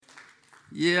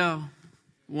Yeah,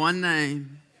 one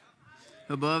name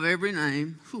above every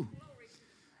name,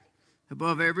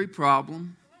 above every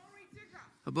problem,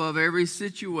 above every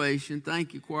situation.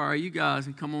 Thank you, choir. You guys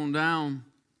can come on down.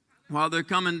 While they're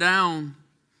coming down,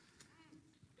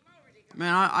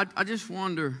 man, I just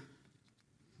wonder,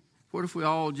 what if we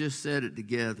all just said it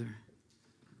together?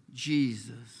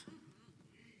 Jesus.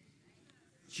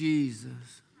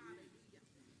 Jesus.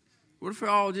 What if we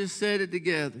all just said it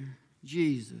together?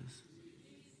 Jesus.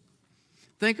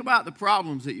 Think about the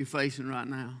problems that you're facing right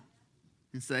now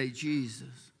and say,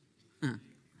 Jesus.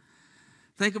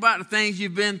 Think about the things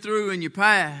you've been through in your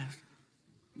past.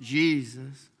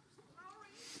 Jesus.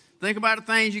 Think about the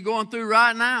things you're going through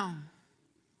right now.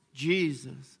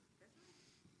 Jesus.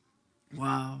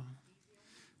 Wow.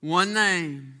 One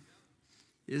name.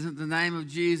 Isn't the name of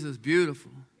Jesus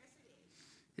beautiful?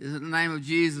 Isn't the name of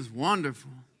Jesus wonderful?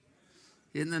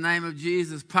 Isn't the name of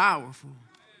Jesus powerful?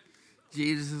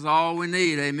 Jesus is all we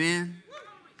need, amen?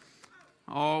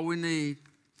 All we need.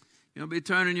 You'll be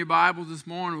turning your Bibles this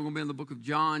morning. We're going to be in the book of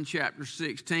John, chapter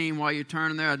 16. While you're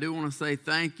turning there, I do want to say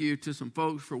thank you to some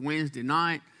folks for Wednesday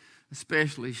night,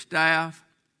 especially staff,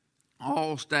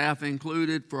 all staff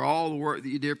included, for all the work that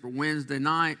you did for Wednesday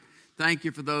night. Thank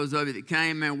you for those of you that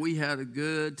came, man. We had a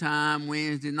good time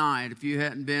Wednesday night. If you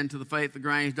hadn't been to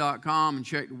thefaithofgrange.com and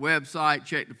checked the website,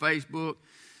 checked the Facebook,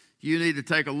 you need to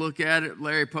take a look at it.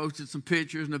 Larry posted some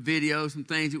pictures and a video, some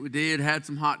things that we did, had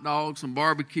some hot dogs, some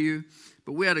barbecue.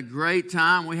 But we had a great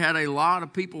time. We had a lot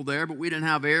of people there, but we didn't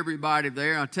have everybody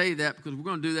there. I'll tell you that because we're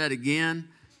going to do that again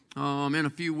in a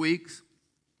few weeks.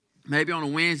 Maybe on a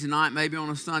Wednesday night, maybe on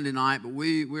a Sunday night, but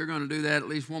we're going to do that at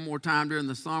least one more time during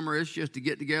the summer. It's just to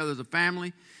get together as a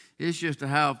family. It's just to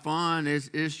have fun.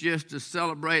 It's just to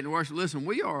celebrate and worship. Listen,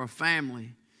 we are a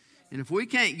family. And if we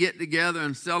can't get together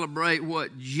and celebrate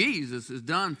what Jesus has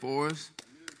done for us,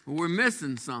 we're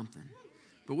missing something.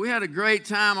 But we had a great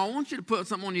time. I want you to put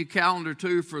something on your calendar,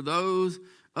 too, for those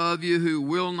of you who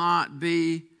will not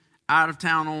be out of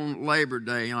town on Labor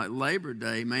Day. Like Labor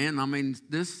Day, man. I mean,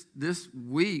 this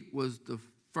week was the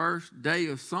first day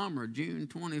of summer, June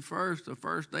 21st, the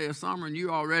first day of summer, and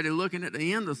you're already looking at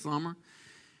the end of summer.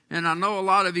 And I know a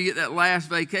lot of you get that last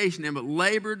vacation in, but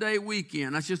Labor Day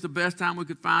weekend, that's just the best time we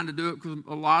could find to do it because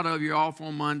a lot of you are off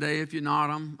on Monday. If you're not,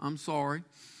 I'm sorry.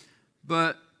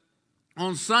 But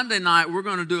on Sunday night, we're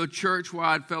going to do a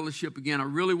church-wide fellowship again. I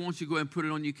really want you to go ahead and put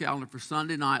it on your calendar for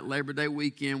Sunday night, Labor Day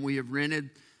weekend. We have rented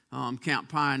Camp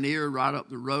Pioneer right up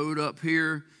the road up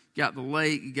here. Got the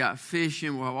lake, you got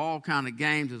fishing. We'll have all kind of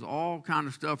games. There's all kind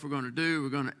of stuff we're going to do. We're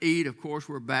going to eat. Of course,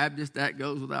 we're Baptist. That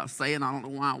goes without saying. I don't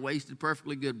know why I wasted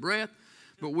perfectly good breath,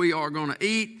 but we are going to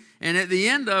eat. And at the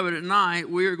end of it at night,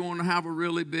 we are going to have a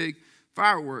really big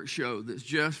fireworks show that's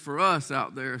just for us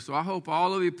out there. So I hope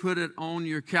all of you put it on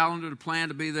your calendar to plan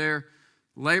to be there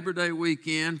Labor Day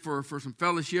weekend for some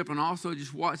fellowship, and also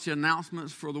just watch the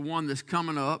announcements for the one that's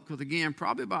coming up, because again,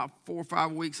 probably about 4 or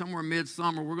 5 weeks, somewhere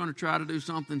midsummer, we're going to try to do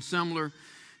something similar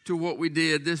to what we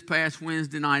did this past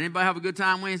Wednesday night. Anybody have a good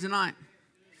time Wednesday night?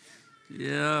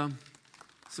 Yeah,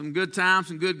 some good times,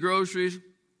 some good groceries.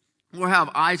 We'll have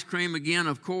ice cream again,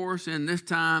 of course, and this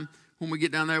time when we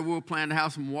get down there, we'll plan to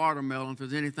have some watermelon. If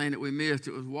there's anything that we missed,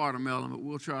 it was watermelon, but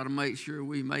we'll try to make sure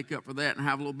we make up for that and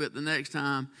have a little bit the next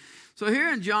time. So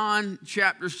here in John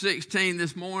chapter 16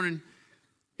 this morning,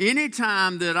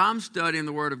 anytime that I'm studying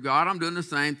the Word of God, I'm doing the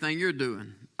same thing you're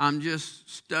doing. I'm just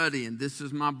studying. This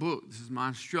is my book. This is my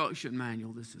instruction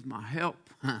manual. This is my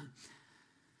help.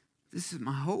 This is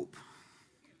my hope.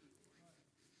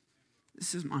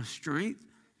 This is my strength.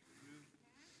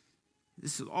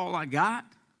 This is all I got.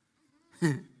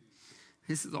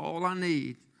 This is all I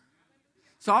need.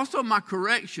 It's also my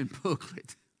correction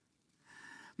booklet.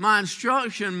 My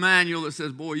instruction manual that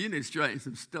says, boy, you need to straighten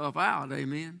some stuff out,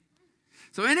 amen?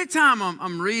 So anytime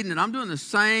I'm reading it, I'm doing the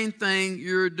same thing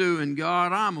you're doing.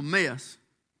 God, I'm a mess,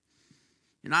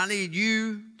 and I need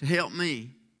you to help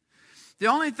me. The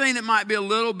only thing that might be a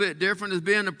little bit different is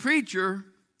being a preacher.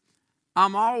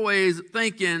 I'm always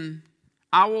thinking,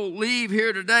 I will leave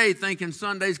here today thinking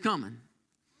Sunday's coming.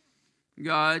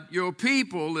 God, your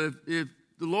people, if the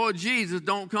Lord Jesus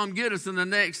don't come get us in the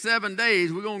next 7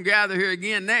 days, we're going to gather here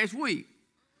again next week.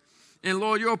 And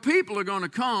Lord, your people are going to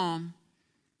come.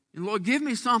 And Lord, give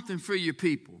me something for your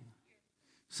people.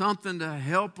 Something to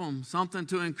help them, something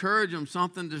to encourage them,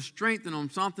 something to strengthen them,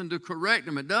 something to correct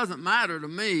them. It doesn't matter to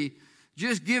me.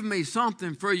 Just give me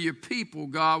something for your people,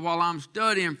 God, while I'm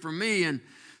studying for me. And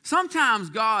sometimes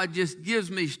God just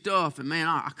gives me stuff. And man,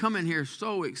 I come in here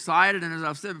so excited. And as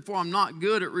I've said before, I'm not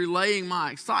good at relaying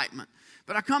my excitement.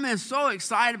 But I come in so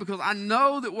excited because I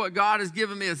know that what God has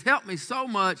given me has helped me so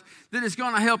much that it's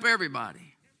going to help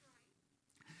everybody.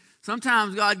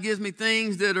 Sometimes God gives me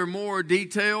things that are more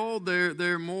detailed,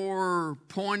 they're more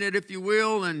pointed, if you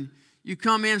will, and you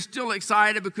come in still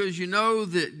excited because you know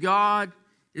that God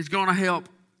is going to help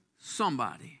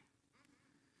somebody.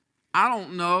 I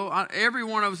don't know. Every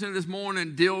one of us in this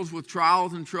morning deals with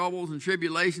trials and troubles and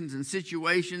tribulations and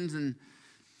situations,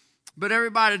 but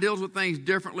everybody deals with things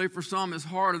differently. For some, it's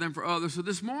harder than for others. So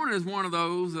this morning is one of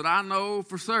those that I know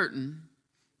for certain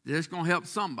that it's going to help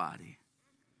somebody.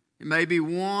 It may be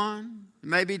 1, it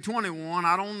may be 21,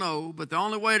 I don't know. But the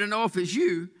only way to know if it's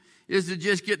you is to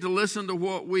just get to listen to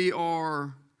what we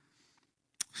are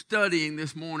studying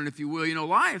this morning, if you will. You know,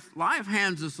 life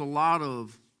hands us a lot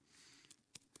of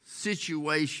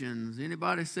situations.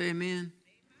 Anybody say amen?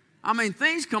 I mean,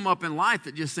 things come up in life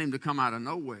that just seem to come out of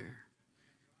nowhere.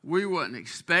 We wasn't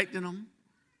expecting them.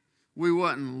 We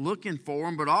wasn't looking for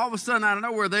them, but all of a sudden out of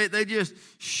nowhere, they just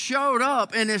showed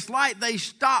up, and it's like they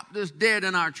stopped us dead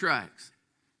in our tracks.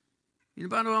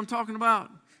 Anybody know what I'm talking about?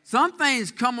 Some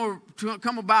things come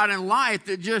about in life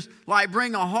that just like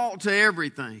bring a halt to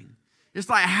everything. It's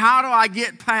like, how do I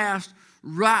get past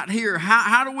right here?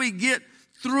 How do we get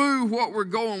through what we're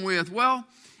going with? Well,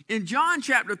 in John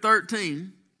chapter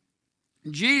 13,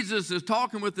 Jesus is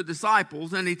talking with the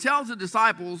disciples, and he tells the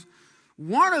disciples,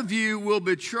 one of you will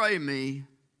betray me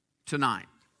tonight.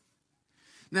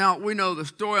 Now, we know the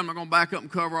story. I'm not going to back up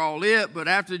and cover all it, but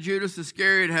after Judas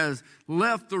Iscariot has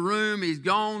left the room, he's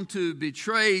gone to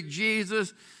betray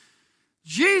Jesus.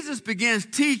 Jesus begins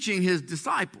teaching his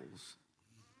disciples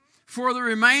for the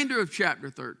remainder of chapter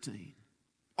 13,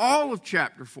 all of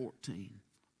chapter 14,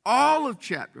 all of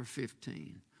chapter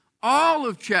 15, all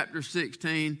of chapter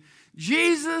 16.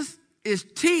 Jesus is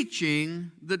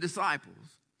teaching the disciples.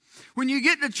 When you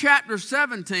get to chapter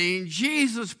 17,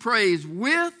 Jesus prays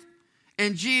with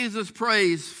and Jesus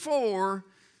prays for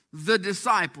the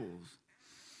disciples.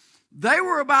 They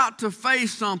were about to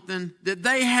face something that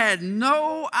they had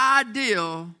no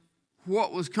idea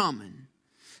what was coming.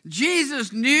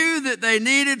 Jesus knew that they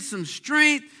needed some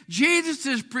strength. Jesus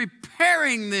is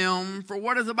preparing them for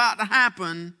what is about to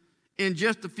happen in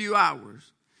just a few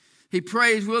hours. He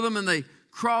prays with them, and they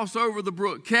cross over the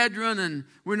brook Kedron, and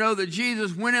we know that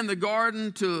Jesus went in the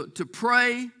garden to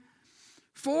pray.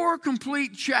 4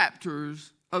 complete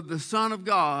chapters of the Son of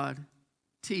God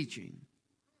teaching.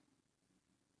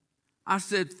 I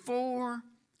said 4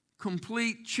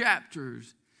 complete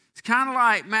chapters. It's kind of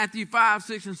like Matthew 5,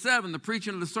 6, and 7, the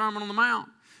preaching of the Sermon on the Mount.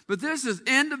 But this is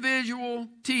individual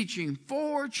teaching.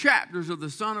 4 chapters of the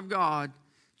Son of God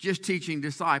just teaching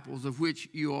disciples, of which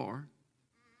you are.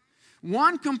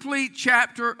 1 complete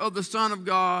chapter of the Son of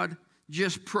God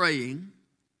just praying.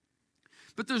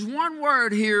 But there's one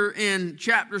word here in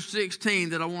chapter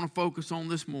 16 that I want to focus on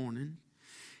this morning.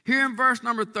 Here in verse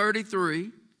number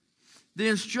 33, the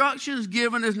instructions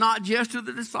given is not just to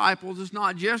the disciples. It's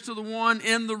not just to the one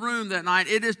in the room that night.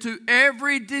 It is to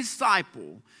every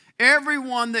disciple,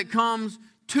 everyone that comes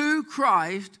to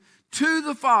Christ, to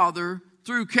the Father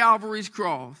through Calvary's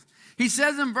cross. He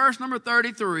says in verse number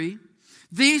 33,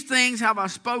 these things have I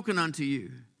spoken unto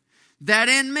you, that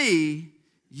in me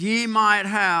ye might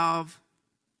have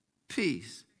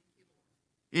peace.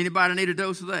 Anybody need a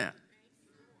dose of that?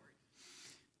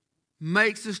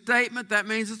 Makes a statement, that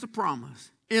means it's a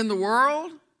promise. In the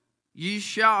world ye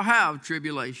shall have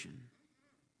tribulation,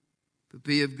 but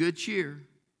be of good cheer.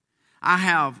 I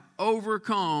have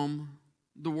overcome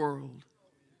the world.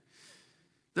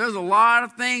 There's a lot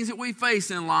of things that we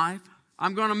face in life.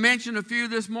 I'm going to mention a few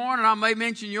this morning. I may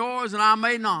mention yours and I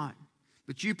may not.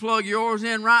 But you plug yours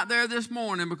in right there this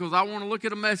morning, because I want to look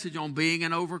at a message on being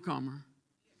an overcomer.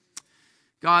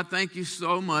 God, thank you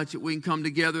so much that we can come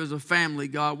together as a family,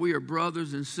 God. We are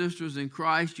brothers and sisters in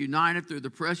Christ, united through the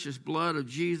precious blood of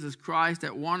Jesus Christ,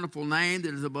 that wonderful name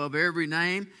that is above every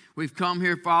name. We've come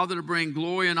here, Father, to bring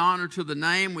glory and honor to the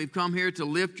name. We've come here to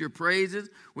lift your praises.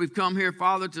 We've come here,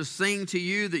 Father, to sing to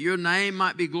you that your name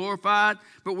might be glorified.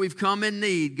 But we've come in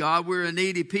need, God. We're a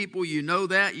needy people. You know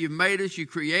that. You've made us. You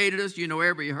created us. You know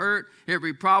every hurt,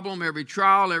 every problem, every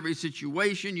trial, every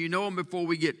situation. You know them before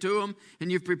we get to them. And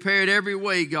you've prepared every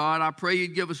way, God. I pray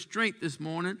you'd give us strength this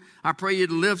morning. I pray you'd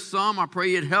lift some. I pray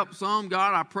you'd help some.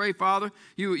 God, I pray, Father,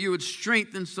 you would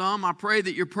strengthen some. I pray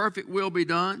that your perfect will be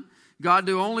done. God,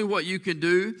 do only what you can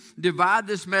do. Divide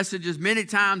this message as many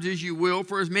times as you will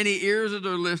for as many ears that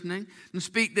are listening. And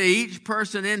speak to each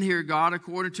person in here, God,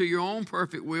 according to your own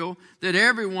perfect will, that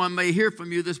everyone may hear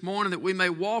from you this morning, that we may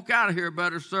walk out of here a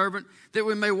better servant, that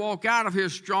we may walk out of here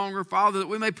stronger, Father, that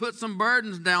we may put some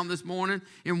burdens down this morning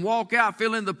and walk out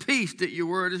feeling the peace that your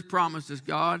word has promised us,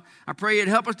 God. I pray you'd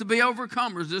help us to be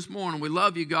overcomers this morning. We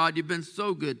love you, God. You've been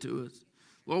so good to us.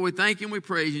 Lord, we thank you and we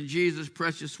praise you in Jesus'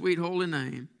 precious, sweet, holy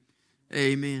name.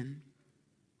 Amen.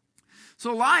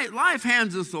 So life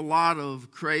hands us a lot of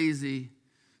crazy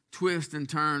twists and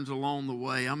turns along the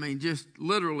way. I mean, just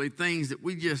literally things that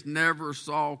we just never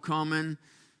saw coming,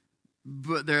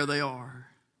 but there they are.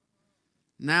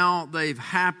 Now they've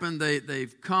happened,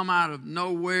 they've come out of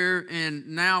nowhere, and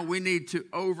now we need to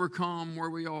overcome where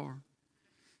we are.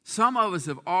 Some of us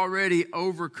have already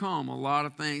overcome a lot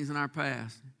of things in our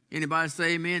past. Anybody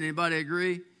say amen? Anybody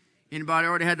agree? Anybody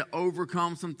already had to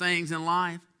overcome some things in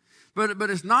life? But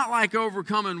it's not like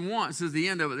overcoming once is the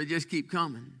end of it. They just keep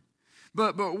coming.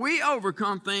 But we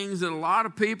overcome things that a lot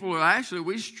of people are actually,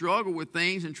 we struggle with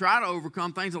things and try to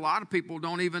overcome things a lot of people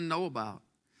don't even know about.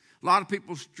 A lot of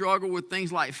people struggle with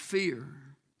things like fear,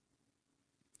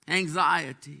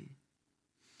 anxiety,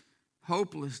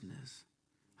 hopelessness.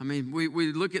 I mean, we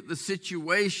look at the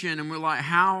situation and we're like,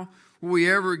 how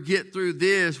we ever get through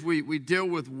this? We deal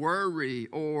with worry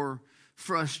or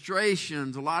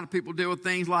frustrations. A lot of people deal with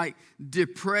things like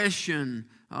depression.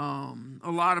 A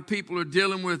lot of people are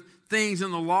dealing with things in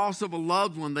the loss of a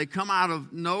loved one. They come out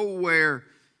of nowhere.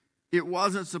 It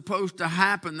wasn't supposed to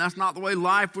happen. That's not the way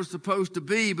life was supposed to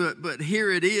be, but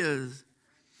here it is.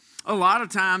 A lot of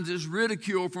times it's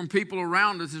ridicule from people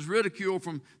around us. It's ridicule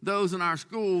from those in our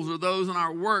schools or those in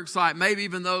our work site, maybe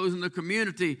even those in the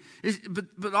community.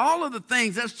 But all of the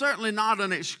things, that's certainly not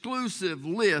an exclusive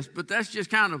list, but that's just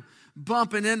kind of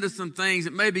bumping into some things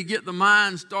that maybe get the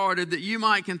mind started that you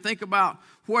might can think about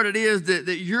what it is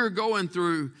that you're going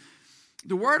through.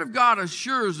 The Word of God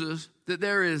assures us that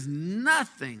there is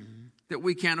nothing that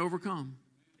we can't overcome.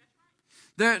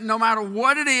 That no matter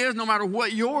what it is, no matter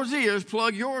what yours is,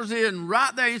 plug yours in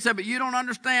right there. You say, but you don't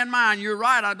understand mine. You're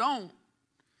right, I don't.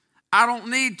 I don't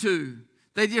need to.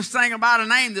 They just sang about a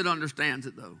name that understands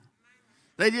it, though.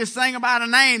 They just sang about a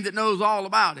name that knows all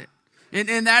about it.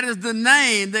 And that is the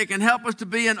name that can help us to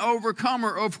be an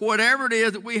overcomer of whatever it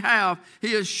is that we have.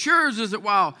 He assures us that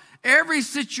while every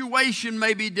situation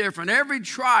may be different, every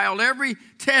trial, every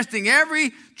testing,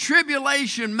 every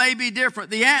tribulation may be different,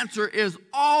 the answer is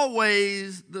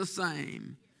always the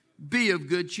same. Be of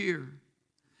good cheer.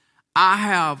 I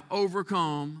have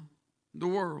overcome the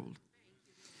world.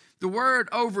 The word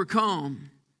overcome,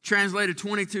 translated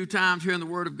 22 times here in the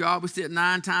Word of God. We see it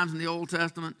 9 times in the Old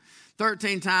Testament,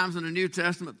 13 times in the New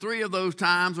Testament. 3 of those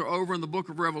times are over in the book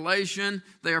of Revelation.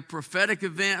 They are prophetic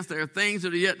events. They are things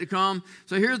that are yet to come.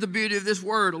 So here's the beauty of this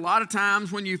word. A lot of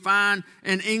times when you find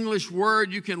an English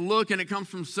word, you can look and it comes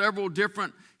from several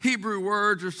different Hebrew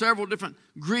words or several different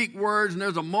Greek words, and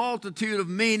there's a multitude of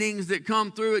meanings that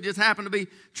come through. It just happened to be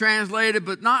translated,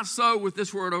 but not so with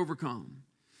this word overcome.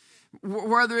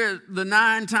 Whether it's the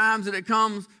 9 times that it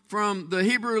comes from the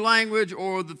Hebrew language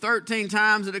or the 13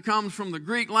 times that it comes from the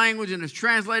Greek language and is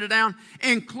translated down,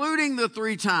 including the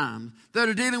 3 times that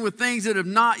are dealing with things that have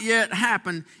not yet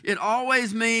happened, it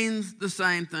always means the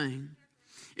same thing.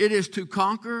 It is to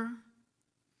conquer.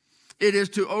 It is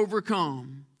to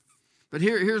overcome. But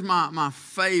here's my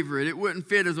favorite. It wouldn't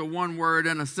fit as a one word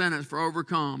in a sentence for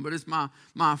overcome, but it's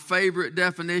my favorite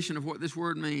definition of what this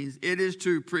word means. It is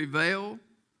to prevail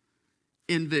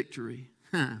in victory.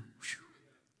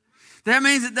 That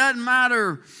means it doesn't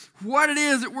matter what it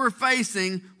is that we're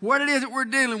facing, what it is that we're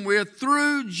dealing with,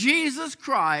 through Jesus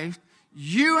Christ,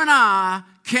 you and I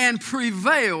can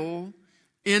prevail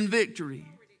in victory.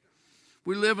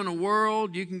 We live in a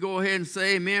world, you can go ahead and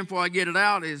say amen before I get it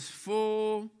out, is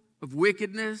full of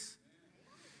wickedness,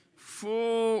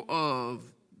 full of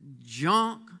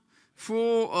junk,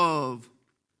 full of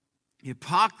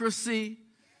hypocrisy,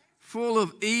 full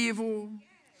of evil,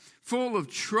 full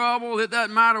of trouble. It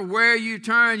doesn't matter where you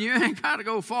turn. You ain't got to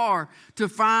go far to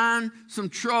find some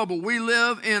trouble. We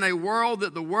live in a world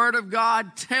that the Word of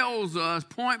God tells us,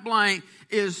 point blank,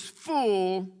 is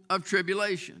full of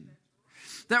tribulation.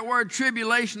 That word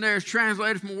tribulation there is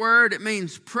translated from a word. It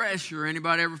means pressure.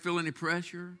 Anybody ever feel any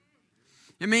pressure?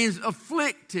 It means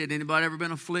afflicted. Anybody ever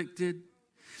been afflicted?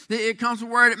 It comes from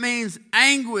a word. It means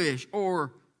anguish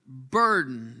or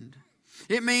burdened.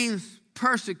 It means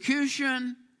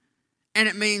persecution, and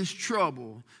it means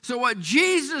trouble. So what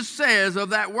Jesus says of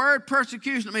that word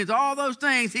persecution, it means all those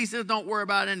things. He says, don't worry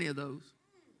about any of those.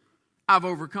 I've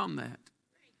overcome that.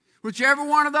 Whichever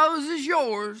one of those is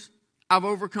yours, I've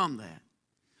overcome that.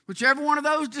 Whichever one of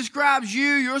those describes you,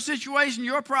 your situation,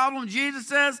 your problem, Jesus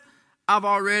says, I've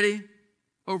already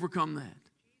overcome that.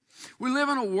 We live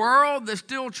in a world that's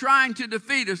still trying to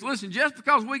defeat us. Listen, just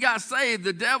because we got saved,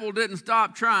 the devil didn't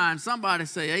stop trying. Somebody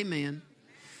say amen.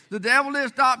 The devil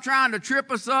didn't stop trying to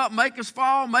trip us up, make us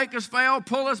fall, make us fail,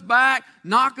 pull us back,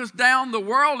 knock us down. The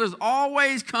world is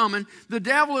always coming. The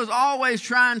devil is always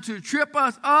trying to trip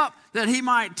us up that he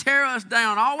might tear us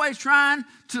down, always trying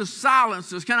to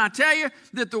silence us. Can I tell you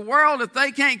that the world, if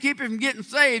they can't keep you from getting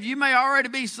saved, you may already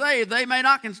be saved. They may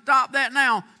not can stop that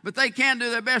now, but they can do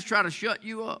their best to try to shut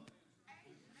you up.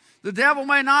 The devil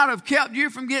may not have kept you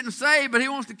from getting saved, but he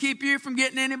wants to keep you from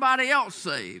getting anybody else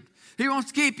saved. He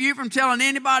wants to keep you from telling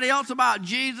anybody else about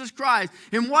Jesus Christ.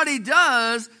 And what he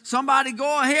does, somebody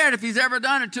go ahead if he's ever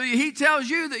done it to you, he tells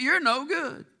you that you're no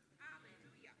good.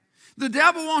 The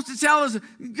devil wants to tell us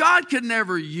God could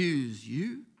never use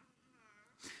you.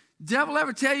 Devil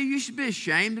ever tell you should be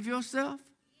ashamed of yourself?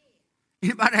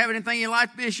 Anybody have anything you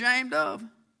like to be ashamed of?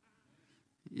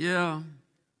 Yeah.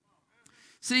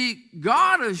 See,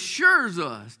 God assures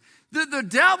us that the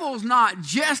devil's not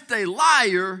just a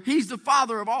liar, he's the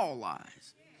father of all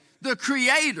lies. The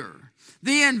creator,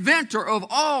 the inventor of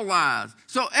all lies.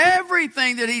 So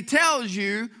everything that he tells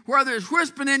you, whether it's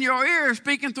whispering in your ear,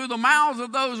 speaking through the mouths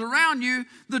of those around you,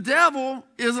 the devil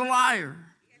is a liar.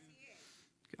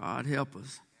 God help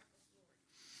us.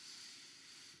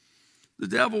 The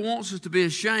devil wants us to be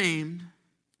ashamed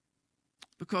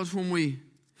because when we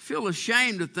feel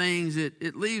ashamed of things,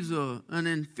 it leaves an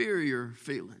inferior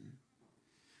feeling.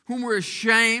 When we're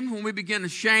ashamed, when we begin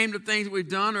ashamed of things that we've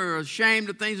done or ashamed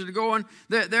of things that are going,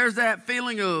 there's that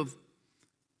feeling of,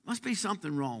 must be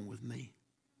something wrong with me.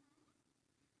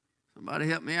 Somebody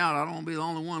help me out. I don't want to be the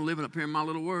only one living up here in my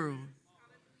little world.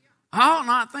 I ought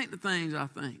not think the things I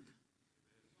think.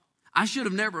 I should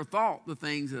have never thought the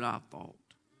things that I've thought.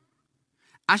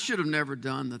 I should have never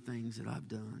done the things that I've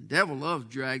done. Devil loves to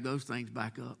drag those things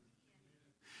back up.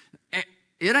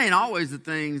 It ain't always the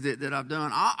things that I've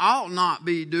done. I ought not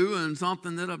be doing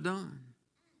something that I've done.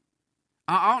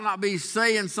 I ought not be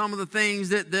saying some of the things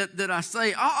that I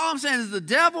say. All I'm saying is the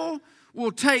devil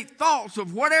will take thoughts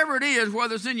of whatever it is,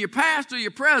 whether it's in your past or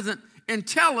your present, and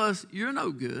tell us you're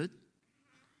no good.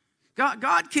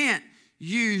 God can't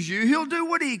use you. He'll do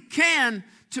what he can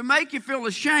to make you feel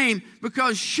ashamed,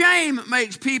 because shame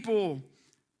makes people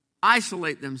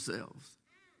isolate themselves.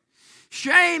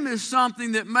 Shame is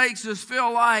something that makes us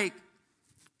feel like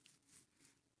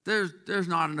there's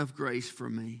not enough grace for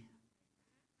me.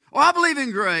 Well, I believe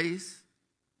in grace.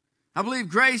 I believe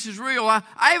grace is real. I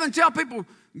even tell people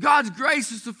God's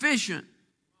grace is sufficient.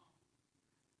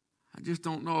 I just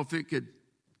don't know if it could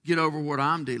get over what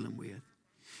I'm dealing with.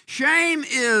 Shame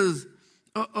is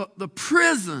the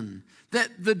prison that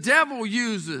the devil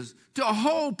uses to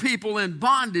hold people in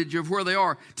bondage of where they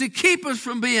are, to keep us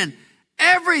from being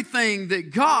everything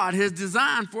that God has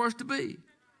designed for us to be.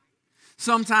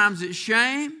 Sometimes it's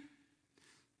shame.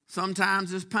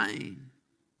 Sometimes it's pain.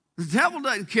 The devil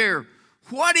doesn't care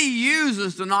what he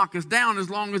uses to knock us down as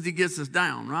long as he gets us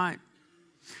down, right?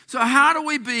 So how do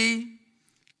we be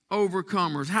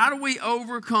overcomers? How do we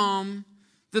overcome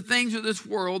the things of this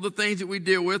world, the things that we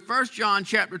deal with? 1 John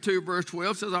chapter 2, verse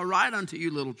 12 says, I write unto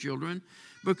you, little children,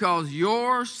 because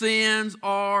your sins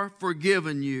are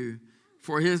forgiven you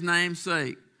for his name's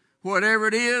sake. Whatever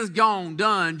it is, gone,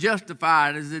 done,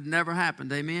 justified as it never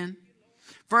happened. Amen.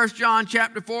 1 John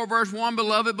chapter 4, verse 1,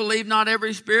 Beloved, believe not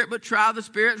every spirit, but try the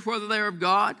spirits whether they are of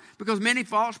God, because many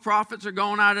false prophets are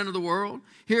gone out into the world.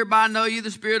 Hereby know you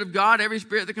the Spirit of God. Every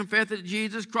spirit that confesseth that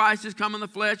Jesus Christ is come in the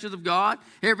flesh is of God.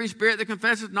 Every spirit that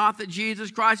confesses not that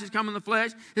Jesus Christ is come in the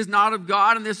flesh is not of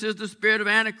God. And this is the spirit of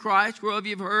Antichrist, whereof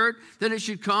you have heard that it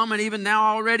should come, and even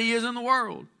now already is in the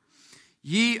world.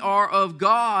 Ye are of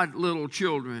God, little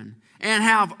children, and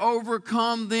have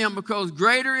overcome them, because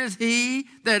greater is he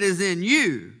that is in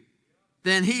you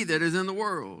than he that is in the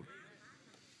world.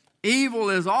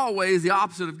 Evil is always the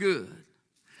opposite of good.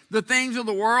 The things of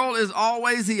the world is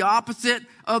always the opposite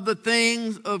of the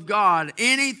things of God.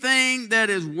 Anything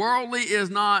that is worldly is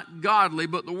not godly,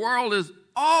 but the world is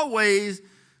always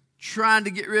trying to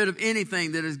get rid of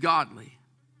anything that is godly.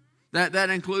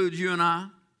 That includes you and I.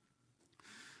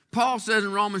 Paul says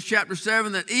in Romans chapter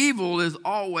 7 that evil is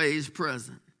always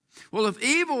present. Well, if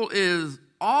evil is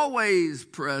always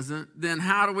present, then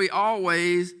how do we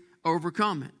always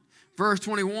overcome it? Verse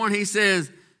 21, he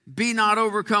says, Be not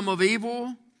overcome of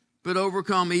evil, but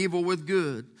overcome evil with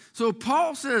good. So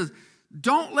Paul says,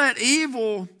 don't let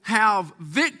evil have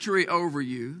victory over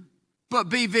you. but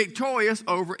be victorious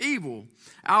over evil.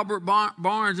 Albert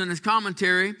Barnes, in his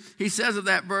commentary, he says of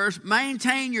that verse,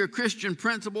 maintain your Christian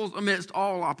principles amidst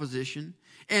all opposition,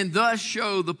 and thus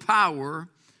show the power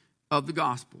of the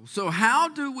gospel. So how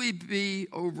do we be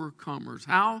overcomers?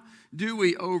 How do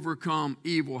we overcome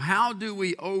evil? How do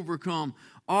we overcome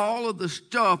all of the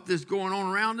stuff that's going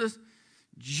on around us?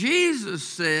 Jesus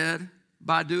said,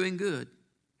 by doing good.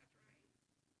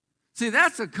 See,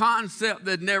 that's a concept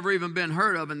that had never even been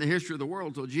heard of in the history of the world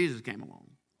until Jesus came along.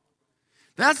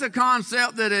 That's a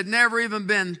concept that had never even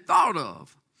been thought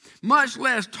of, much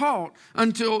less taught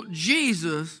until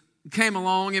Jesus came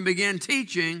along and began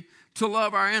teaching to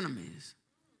love our enemies,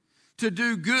 to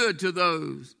do good to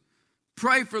those,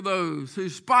 pray for those who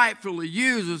spitefully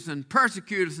use us and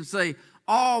persecute us and say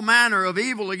all manner of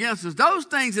evil against us. Those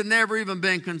things had never even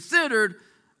been considered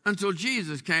until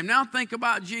Jesus came. Now think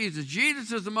about Jesus.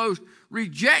 Jesus is the most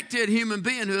rejected human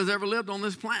being who has ever lived on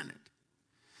this planet.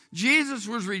 Jesus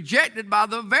was rejected by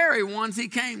the very ones he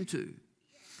came to.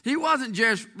 He wasn't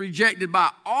just rejected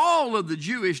by all of the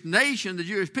Jewish nation, the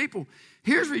Jewish people.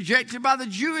 He was rejected by the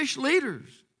Jewish leaders.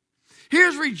 He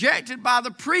was rejected by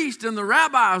the priests and the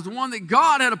rabbis, the one that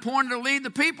God had appointed to lead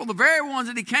the people, the very ones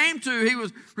that he came to. He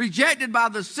was rejected by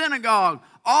the synagogue,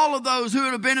 all of those who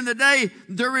would have been in the day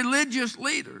the religious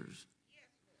leaders.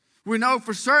 We know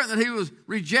for certain that he was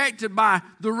rejected by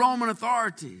the Roman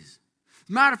authorities. As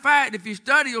a matter of fact, if you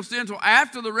study, you'll see until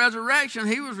after the resurrection,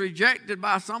 he was rejected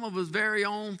by some of his very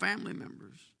own family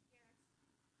members.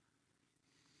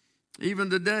 Even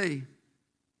today,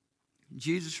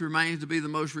 Jesus remains to be the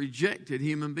most rejected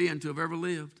human being to have ever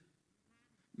lived.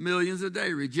 Millions a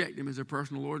day reject him as their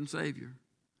personal Lord and Savior.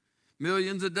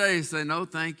 Millions a day say, no,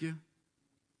 thank you.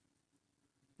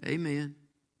 Amen.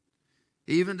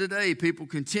 Even today, people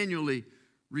continually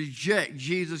reject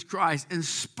Jesus Christ in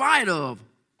spite of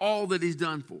all that he's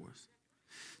done for us.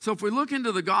 So if we look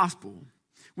into the gospel,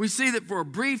 we see that for a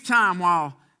brief time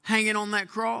while hanging on that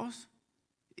cross,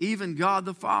 even God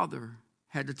the Father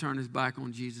had to turn his back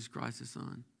on Jesus Christ, his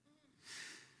Son.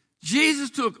 Jesus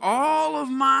took all of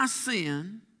my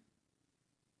sin,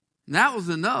 and that was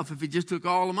enough if he just took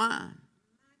all of mine.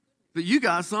 But you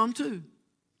got some too.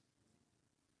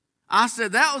 I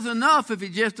said that was enough if he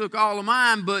just took all of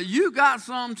mine, but you got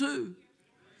some too.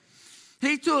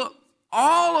 He took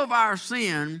all of our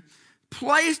sin,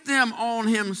 placed them on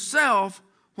himself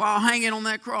while hanging on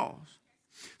that cross.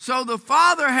 So the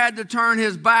Father had to turn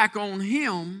his back on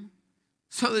him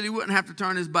so that he wouldn't have to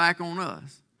turn his back on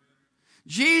us.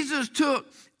 Jesus took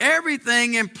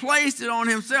everything and placed it on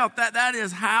himself. That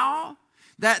is how,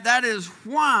 that is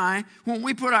why when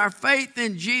we put our faith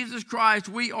in Jesus Christ,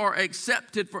 we are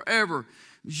accepted forever.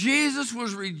 Jesus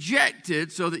was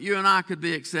rejected so that you and I could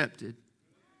be accepted.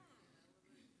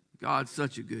 God's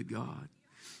such a good God.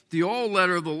 The old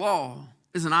letter of the law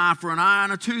is an eye for an eye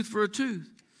and a tooth for a tooth.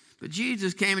 But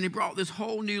Jesus came and he brought this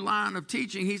whole new line of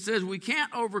teaching. He says we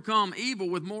can't overcome evil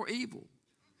with more evil.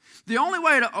 The only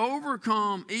way to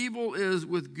overcome evil is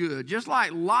with good. Just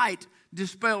like light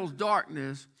dispels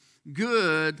darkness,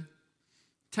 good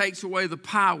takes away the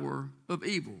power of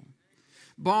evil.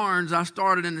 Barnes, I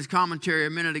started in his commentary a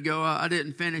minute ago. I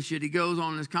didn't finish it. He goes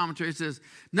on in his commentary. He says,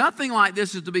 nothing like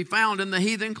this is to be found in the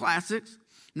heathen classics.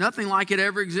 Nothing like it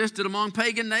ever existed among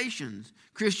pagan nations.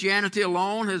 Christianity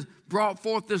alone has brought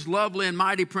forth this lovely and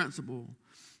mighty principle.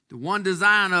 The one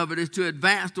design of it is to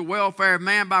advance the welfare of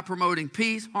man by promoting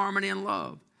peace, harmony, and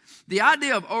love. The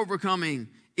idea of overcoming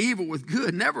evil with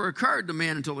good never occurred to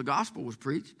men until the gospel was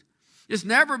preached. It's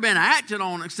never been acted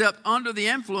on except under the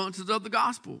influences of the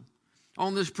gospel.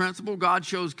 On this principle, God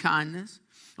shows kindness.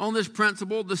 On this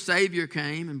principle, the Savior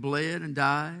came and bled and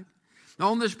died.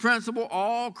 On this principle,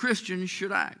 all Christians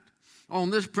should act.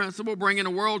 On this principle, bringing the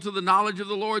world to the knowledge of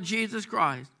the Lord Jesus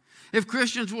Christ. If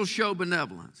Christians will show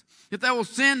benevolence, if they will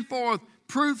send forth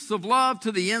proofs of love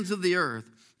to the ends of the earth,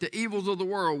 the evils of the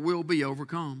world will be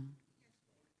overcome.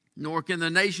 Nor can the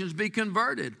nations be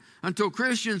converted until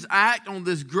Christians act on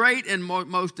this great and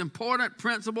most important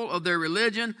principle of their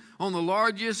religion on the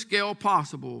largest scale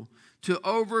possible, to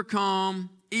overcome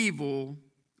evil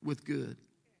with good.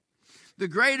 The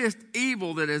greatest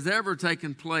evil that has ever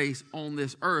taken place on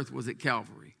this earth was at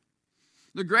Calvary.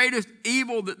 The greatest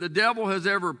evil that the devil has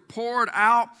ever poured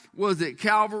out was at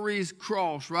Calvary's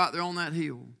cross right there on that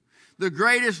hill. The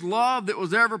greatest love that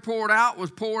was ever poured out was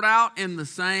poured out in the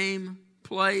same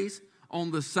place,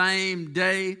 on the same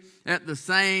day, at the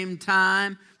same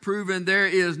time, proving there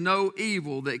is no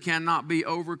evil that cannot be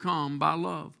overcome by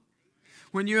love.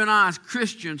 When you and I as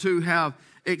Christians who have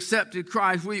accepted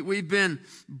Christ, we've been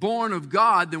born of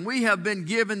God, then we have been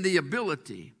given the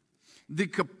ability, the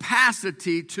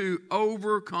capacity to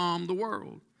overcome the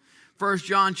world. 1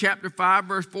 John chapter 5,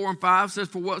 verse 4 and 5 says,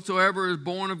 "For whatsoever is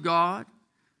born of God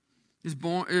is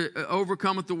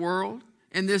overcometh the world.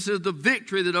 And this is the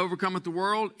victory that overcometh the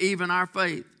world, even our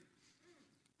faith.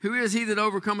 Who is he that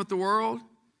overcometh the world?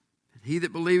 He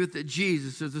that believeth that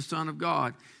Jesus is the Son of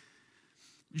God."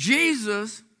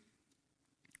 Jesus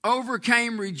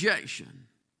overcame rejection.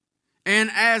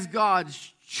 And as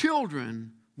God's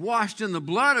children, washed in the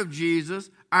blood of Jesus,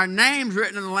 our names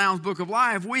written in the Lamb's Book of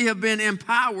Life, we have been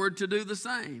empowered to do the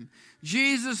same.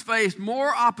 Jesus faced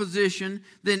more opposition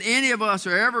than any of us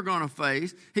are ever going to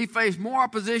face. He faced more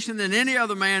opposition than any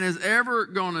other man is ever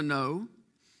going to know.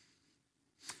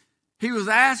 He was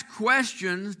asked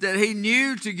questions that he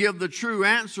knew to give the true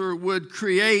answer would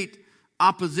create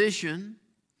opposition.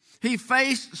 He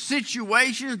faced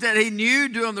situations that he knew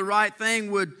doing the right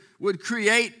thing would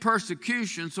create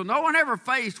persecution. So no one ever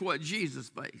faced what Jesus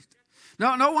faced.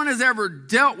 No one has ever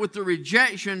dealt with the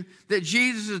rejection that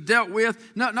Jesus has dealt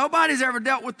with. Nobody's ever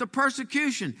dealt with the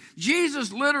persecution.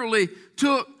 Jesus literally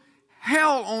took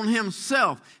hell on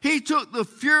himself. He took the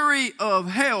fury of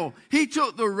hell. He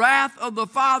took the wrath of the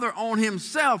Father on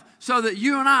himself so that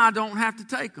you and I don't have to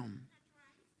take them.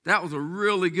 That was a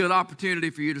really good opportunity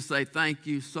for you to say, "Thank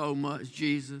you so much,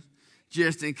 Jesus."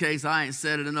 Just in case I ain't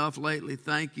said it enough lately,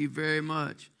 thank you very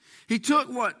much. He took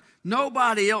what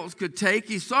nobody else could take.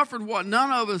 He suffered what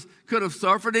none of us could have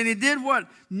suffered, and he did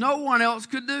what no one else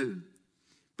could do.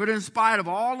 But in spite of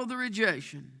all of the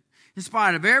rejection, in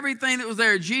spite of everything that was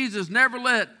there, Jesus never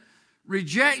let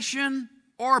rejection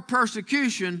or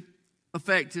persecution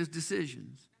affect his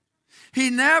decisions. He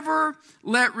never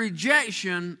let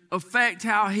rejection affect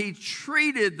how he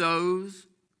treated those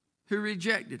who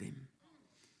rejected him.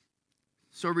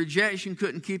 So rejection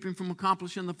couldn't keep him from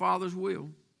accomplishing the Father's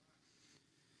will.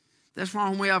 That's why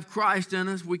when we have Christ in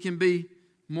us, we can be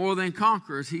more than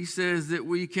conquerors. He says that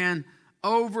we can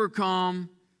overcome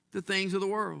the things of the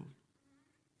world.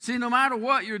 See, no matter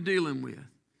what you're dealing with,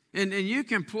 and you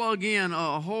can plug in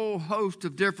a whole host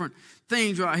of different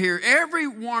things right here. Every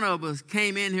one of us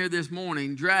came in here this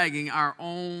morning dragging our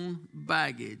own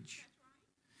baggage.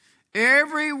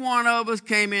 Every one of us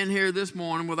came in here this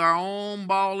morning with our own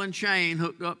ball and chain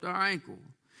hooked up to our ankle.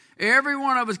 Every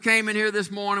one of us came in here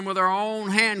this morning with our own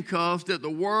handcuffs that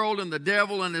the world and the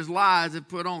devil and his lies have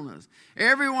put on us.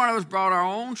 Every one of us brought our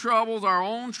own troubles, our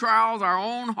own trials, our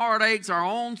own heartaches, our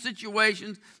own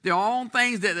situations, the own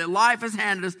things that life has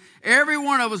handed us. Every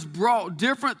one of us brought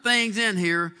different things in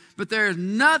here, but there is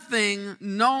nothing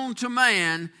known to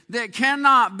man that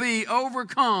cannot be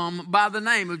overcome by the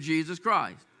name of Jesus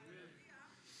Christ.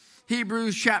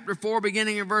 Hebrews chapter 4,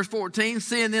 beginning in verse 14,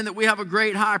 "Seeing then that we have a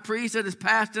great high priest that is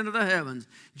passed into the heavens,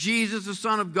 Jesus the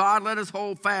Son of God, let us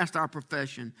hold fast our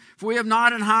profession. For we have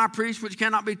not an high priest which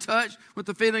cannot be touched with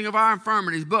the feeling of our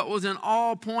infirmities, but was in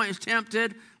all points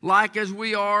tempted, like as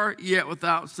we are, yet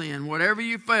without sin." Whatever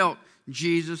you felt,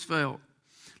 Jesus felt.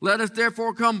 "Let us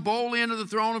therefore come boldly into the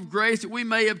throne of grace, that we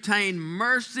may obtain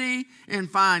mercy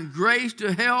and find grace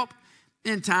to help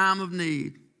in time of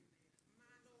need."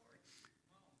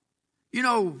 You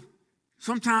know,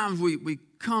 sometimes we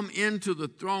come into the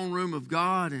throne room of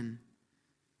God and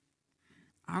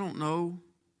I don't know.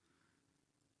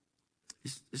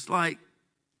 It's like,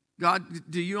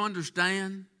 "God, do you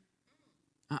understand?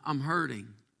 I'm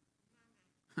hurting.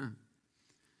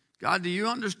 God, do you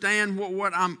understand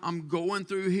what I'm going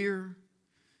through here?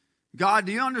 God,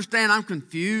 do you understand I'm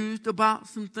confused about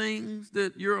some things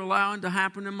that you're allowing to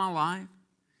happen in my life?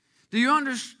 Do you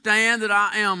understand that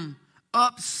I am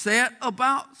upset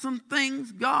about some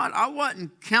things? God, I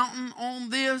wasn't counting on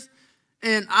this,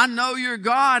 and I know you're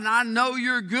God and I know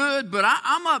you're good, but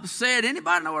I'm upset."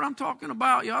 Anybody know what I'm talking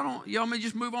about? Y'all may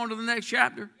just move on to the next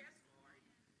chapter.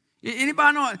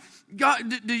 Anybody know?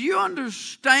 God, do you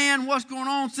understand what's going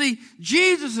on? See,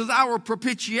 Jesus is our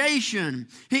propitiation.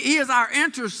 He is our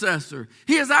intercessor.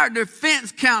 He is our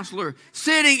defense counselor,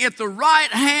 sitting at the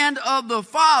right hand of the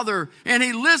Father. And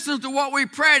he listens to what we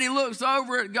pray, and he looks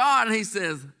over at God and he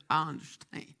says, "I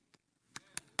understand."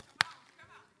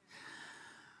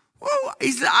 Well,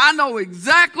 he said, I know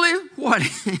exactly what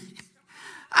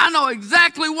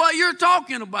you're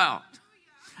talking about.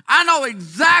 I know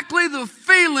exactly the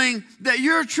feeling that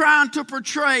you're trying to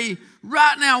portray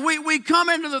right now. We come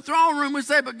into the throne room, we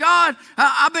say, "But God,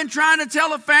 I've been trying to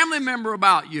tell a family member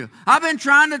about you. I've been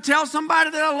trying to tell somebody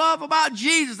that I love about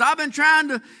Jesus. I've been trying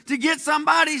to get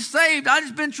somebody saved. I've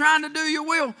just been trying to do your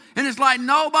will." And it's like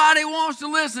nobody wants to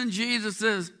listen. Jesus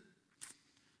says,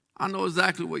 "I know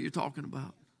exactly what you're talking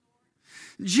about."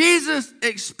 Jesus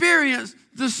experienced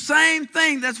the same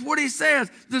thing. That's what he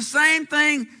says. The same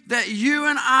thing that you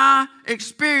and I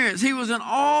experience. He was in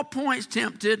all points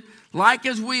tempted, like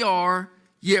as we are,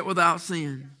 yet without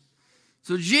sin.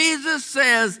 So Jesus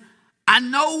says, I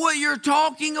know what you're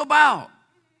talking about,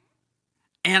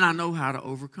 and I know how to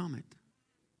overcome it.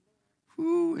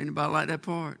 Whew, anybody like that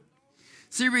part?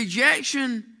 See,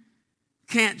 rejection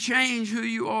can't change who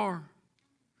you are.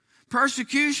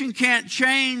 Persecution can't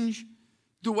change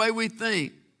the way we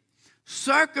think.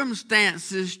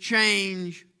 Circumstances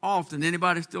change often.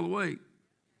 Anybody still awake?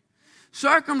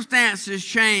 Circumstances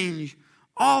change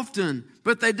often,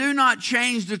 but they do not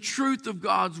change the truth of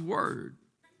God's word.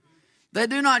 They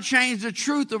do not change the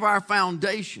truth of our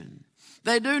foundation.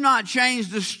 They do not change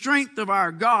the strength of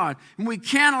our God. And we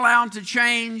can't allow them to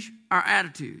change our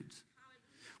attitudes.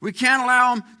 We can't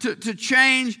allow them to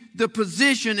change the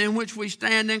position in which we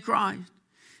stand in Christ.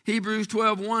 Hebrews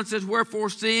 12:1 says, wherefore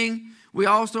seeing we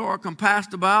also are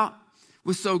compassed about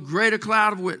with so great a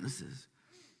cloud of witnesses,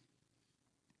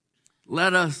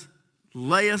 let us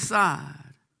lay aside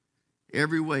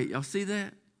every weight. Y'all see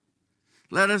that?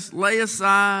 Let us lay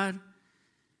aside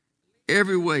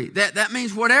every weight. That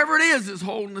means whatever it is that's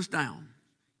holding us down.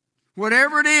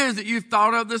 Whatever it is that you've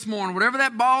thought of this morning, whatever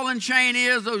that ball and chain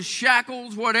is, those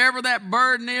shackles, whatever that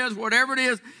burden is, whatever it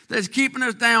is that's keeping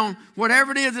us down,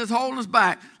 whatever it is that's holding us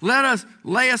back, let us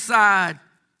lay aside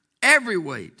every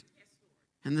weight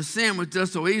and the sin which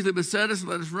does so easily beset us,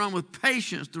 let us run with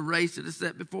patience the race that is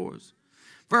set before us.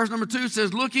 Verse number 2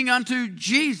 says, looking unto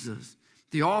Jesus,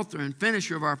 the author and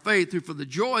finisher of our faith, who for the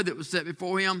joy that was set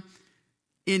before him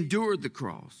endured the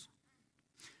cross,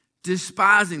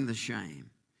 despising the shame,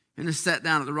 and is sat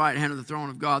down at the right hand of the throne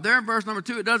of God. There in verse number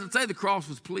 2, it doesn't say the cross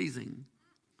was pleasing.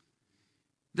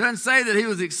 It doesn't say that he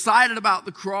was excited about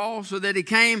the cross or that he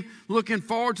came looking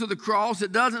forward to the cross.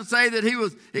 It doesn't say that he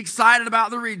was excited about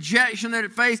the rejection that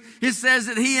it faced. It says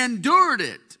that he endured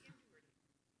it.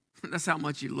 That's how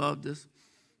much he loved us.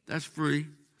 That's free.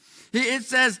 It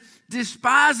says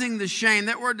despising the shame.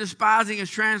 That word despising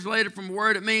is translated from a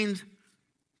word. It means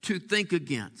to think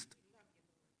against.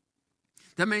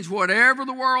 That means whatever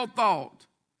the world thought,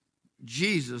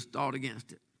 Jesus thought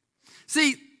against it.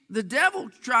 See, the devil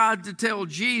tried to tell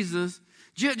Jesus,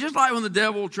 just like when the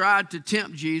devil tried to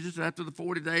tempt Jesus after the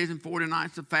 40 days and 40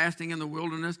 nights of fasting in the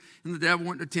wilderness, and the devil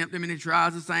went to tempt him, and he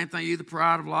tries the same thing, the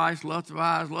pride of life, lust of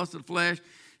eyes, lust of the flesh.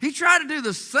 He tried to do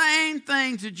the same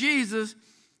thing to Jesus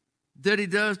that he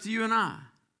does to you and I.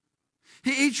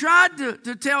 He tried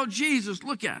to tell Jesus,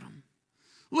 look at them.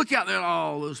 Look out there at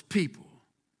all those people.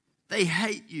 They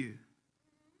hate you.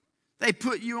 They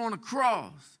put you on a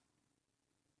cross.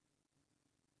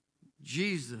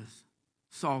 Jesus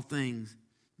saw things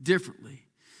differently.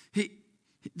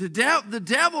 The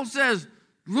devil says,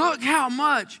 look how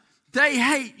much they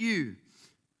hate you.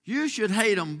 You should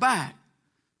hate them back.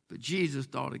 But Jesus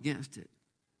thought against it.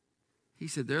 He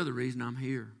said, they're the reason I'm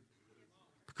here.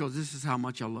 Because this is how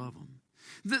much I love them.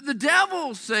 The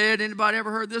devil said, anybody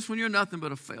ever heard this one? You're nothing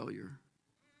but a failure.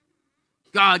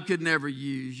 God could never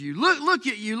use you. Look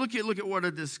at you. Look at what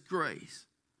a disgrace.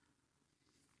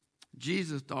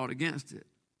 Jesus thought against it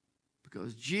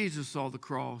because Jesus saw the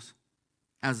cross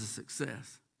as a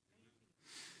success.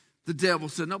 The devil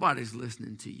said, nobody's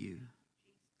listening to you.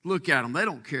 Look at them. They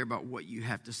don't care about what you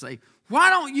have to say. Why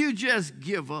don't you just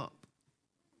give up?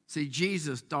 See,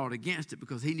 Jesus thought against it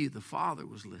because he knew the Father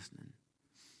was listening.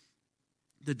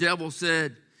 The devil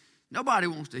said, nobody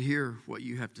wants to hear what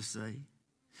you have to say.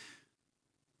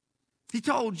 He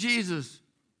told Jesus,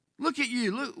 look at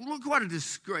you. Look what a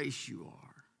disgrace you are.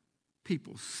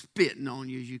 People spitting on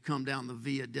you as you come down the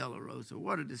Via Dolorosa.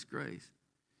 What a disgrace.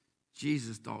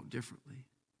 Jesus thought differently.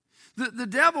 The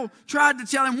devil tried to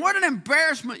tell him what an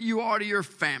embarrassment you are to your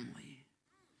family.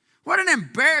 What an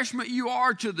embarrassment you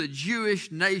are to the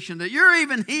Jewish nation that you're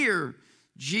even here.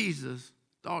 Jesus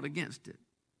thought against it.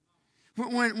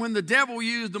 When the devil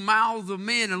used the mouths of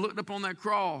men and looked up on that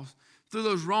cross, through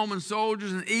those Roman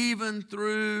soldiers and even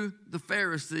through the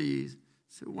Pharisees,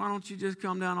 said, why don't you just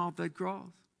come down off that cross?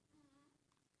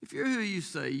 If you're who you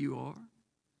say you are,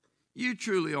 you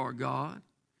truly are God,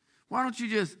 why don't you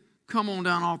just come on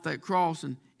down off that cross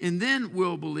and then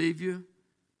we'll believe you?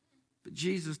 But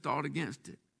Jesus thought against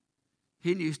it.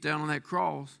 He knew staying on that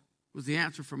cross was the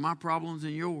answer for my problems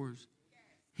and yours.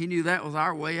 He knew that was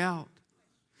our way out.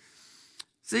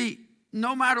 See,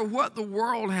 no matter what the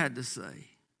world had to say,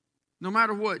 no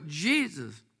matter what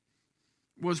Jesus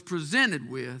was presented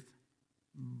with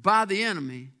by the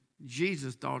enemy,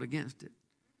 Jesus thought against it.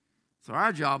 So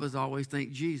our job is to always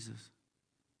think Jesus.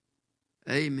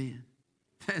 Amen.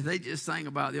 They just sang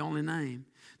about the only name.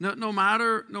 No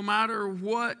matter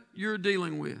what you're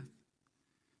dealing with,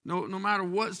 no matter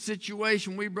what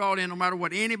situation we brought in, no matter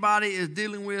what anybody is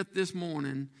dealing with this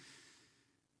morning,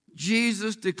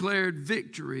 Jesus declared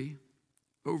victory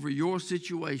over your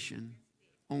situation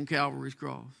on Calvary's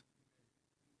cross.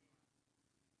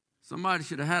 Somebody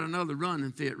should have had another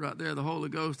running fit right there. The Holy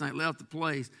Ghost ain't left the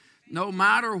place. No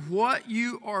matter what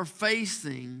you are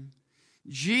facing,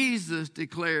 Jesus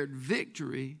declared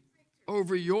victory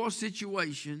over your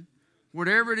situation.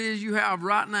 Whatever it is you have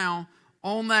right now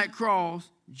on that cross,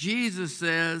 Jesus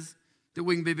says that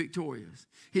we can be victorious.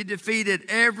 He defeated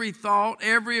every thought,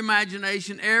 every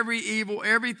imagination, every evil,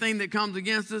 everything that comes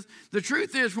against us. The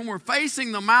truth is, when we're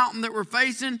facing the mountain that we're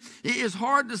facing, it is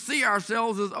hard to see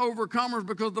ourselves as overcomers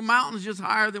because the mountain's just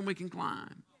higher than we can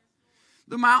climb.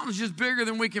 The mountain's just bigger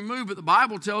than we can move, but the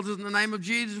Bible tells us in the name of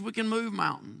Jesus we can move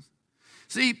mountains.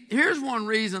 See, here's one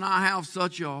reason I have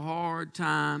such a hard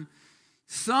time.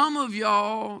 Some of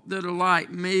y'all that are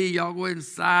like me, y'all go ahead and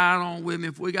side on with me.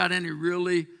 If we got any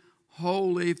really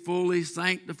holy, fully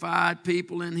sanctified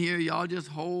people in here, y'all just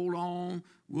hold on.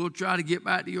 We'll try to get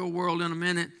back to your world in a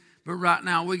minute. But right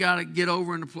now, we got to get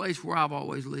over in the place where I've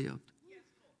always lived.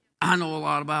 I know a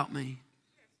lot about me.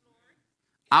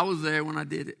 I was there when I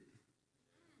did it.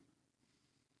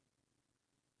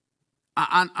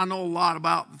 I know a lot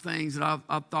about the things that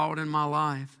I've thought in my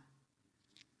life.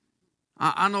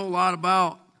 I know a lot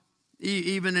about,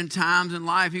 even in times in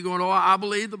life, you're going, oh, I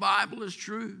believe the Bible is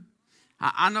true.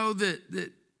 I know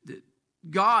that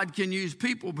God can use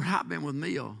people, but I've been with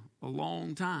me a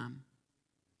long time.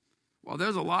 Well,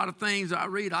 there's a lot of things I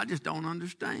read I just don't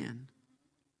understand.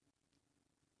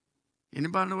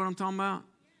 Anybody know what I'm talking about?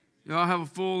 Y'all have a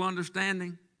full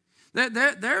understanding?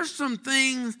 There's some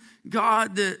things,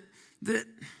 God, that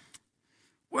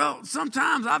well,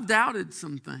 sometimes I've doubted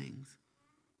some things.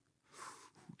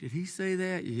 Did he say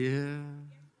that? Yeah.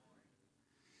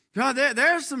 God,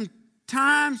 there's some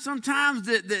times, sometimes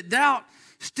that doubt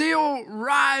still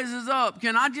rises up.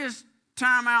 Can I just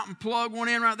time out and plug one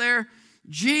in right there?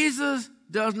 Jesus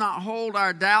does not hold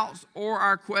our doubts or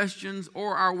our questions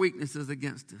or our weaknesses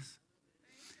against us.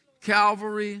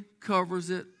 Calvary covers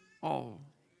it all.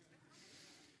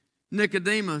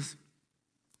 Nicodemus,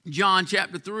 John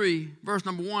chapter 3, verse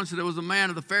number 1 said there was a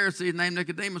man of the Pharisees named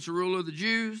Nicodemus, a ruler of the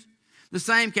Jews. The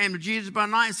same came to Jesus by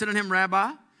night and said unto him,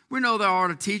 Rabbi, we know thou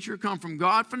art a teacher come from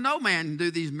God, for no man can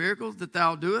do these miracles that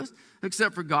thou doest,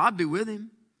 except for God be with him.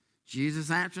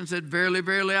 Jesus answered and said, Verily,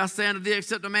 verily, I say unto thee,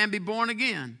 except a man be born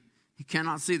again, he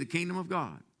cannot see the kingdom of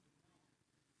God.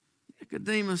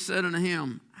 Nicodemus said unto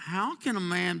him, How can a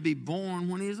man be born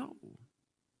when he is old?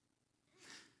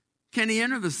 Can he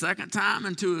enter the second time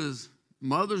into his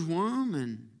mother's womb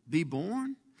and be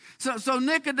born? So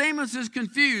Nicodemus is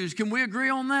confused. Can we agree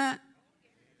on that?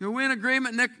 Are we in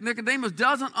agreement? Nicodemus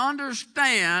doesn't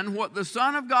understand what the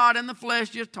Son of God in the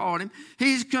flesh just taught him.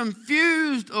 He's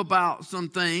confused about some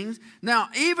things. Now,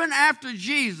 even after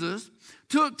Jesus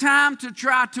took time to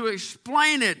try to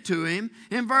explain it to him,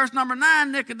 in verse number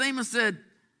 9, Nicodemus said,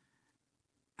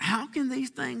 How can these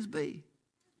things be?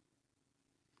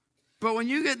 But when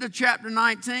you get to chapter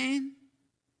 19,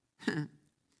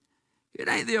 it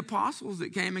ain't the apostles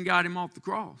that came and got him off the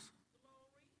cross.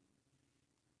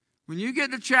 When you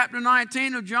get to chapter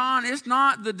 19 of John, it's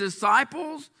not the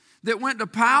disciples that went to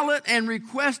Pilate and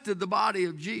requested the body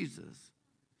of Jesus.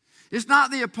 It's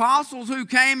not the apostles who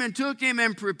came and took him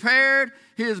and prepared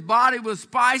his body with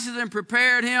spices and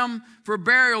prepared him for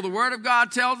burial. The Word of God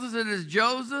tells us it is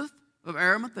Joseph of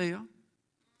Arimathea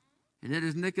and it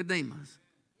is Nicodemus,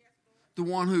 the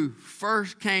one who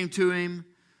first came to him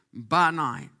by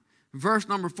night. Verse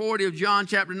number 40 of John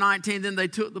chapter 19, then they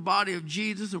took the body of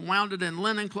Jesus and wound it in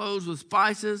linen clothes with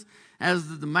spices,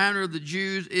 as the manner of the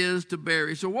Jews is to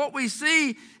bury. So what we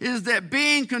see is that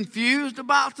being confused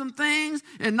about some things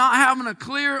and not having a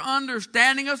clear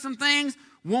understanding of some things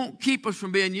won't keep us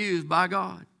from being used by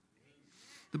God.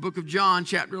 The book of John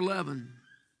chapter 11,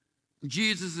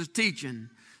 Jesus is teaching.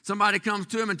 Somebody comes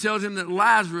to him and tells him that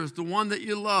Lazarus, the one that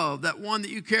you love, that one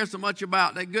that you care so much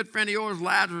about, that good friend of yours,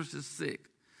 Lazarus, is sick.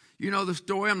 You know the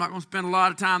story. I'm not going to spend a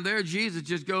lot of time there. Jesus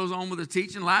just goes on with his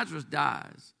teaching. Lazarus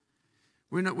dies.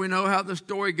 We know how the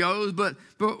story goes. But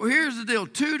here's the deal.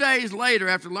 2 days later,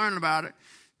 after learning about it,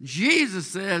 Jesus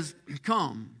says,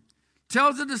 Come.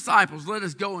 Tells the disciples, let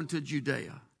us go into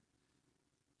Judea.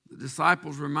 The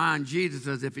disciples remind Jesus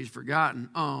as if he's forgotten.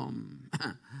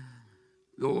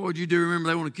 Lord, you do remember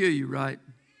they want to kill you, right?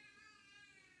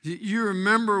 You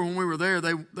remember when we were there,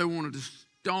 they wanted to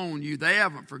stone you. They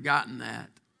haven't forgotten that.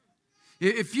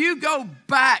 If you go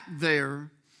back there,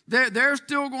 they're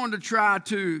still going to try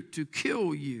to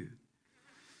kill you.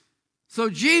 So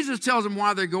Jesus tells them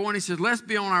why they're going. He says, let's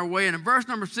be on our way. And in verse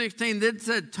number 16, then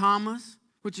said Thomas,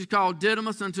 which is called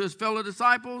Didymus, unto his fellow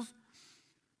disciples,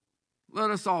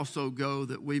 let us also go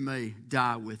that we may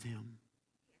die with him.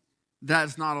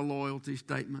 That's not a loyalty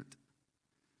statement.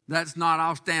 That's not,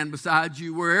 I'll stand beside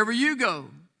you wherever you go.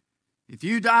 If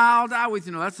you die, I'll die with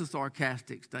you. No, that's a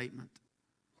sarcastic statement.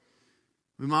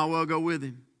 We might well go with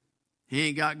him. He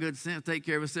ain't got good sense, take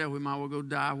care of himself. We might well go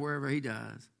die wherever he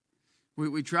dies.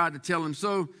 We tried to tell him.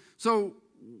 So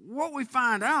what we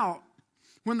find out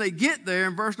when they get there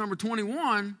in verse number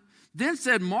 21, then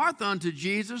said Martha unto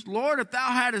Jesus, Lord, if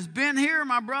thou hadst been here,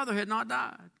 my brother had not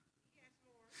died.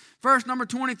 Verse number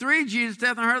 23, Jesus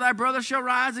saith unto her, thy brother shall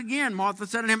rise again. Martha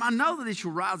said unto him, I know that he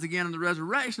shall rise again in the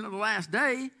resurrection of the last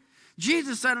day.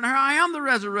 Jesus said unto her, I am the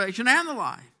resurrection and the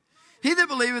life. He that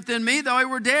believeth in me, though he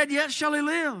were dead, yet shall he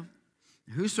live.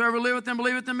 Whosoever liveth and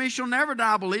believeth in me shall never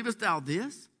die. Believest thou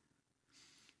this?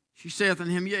 She saith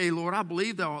unto him, yea, Lord, I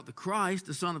believe thou art the Christ,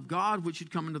 the Son of God, which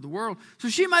should come into the world. So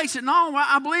she makes it known, well,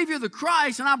 I believe you're the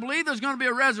Christ, and I believe there's going to be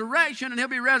a resurrection, and he'll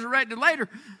be resurrected later.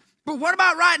 But what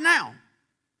about right now?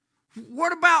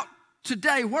 What about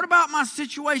today? What about my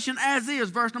situation as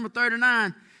is? Verse number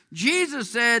 39.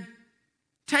 Jesus said,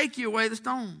 take ye away the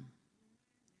stone.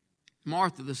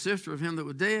 Martha, the sister of him that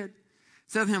was dead,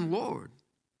 said to him, Lord,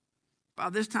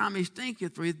 by this time he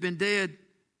stinketh, for he hath been dead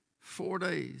 4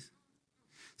 days.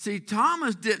 See,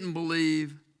 Thomas didn't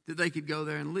believe that they could go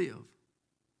there and live.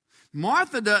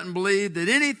 Martha doesn't believe that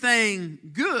anything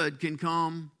good can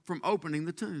come from opening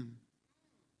the tomb.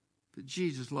 But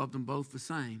Jesus loved them both the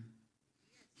same.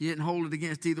 He didn't hold it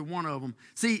against either one of them.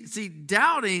 See,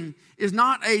 doubting is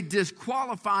not a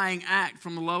disqualifying act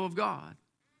from the love of God.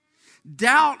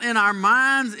 Doubt in our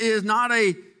minds is not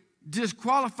a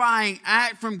disqualifying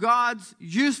act from God's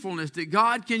usefulness, that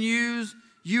God can use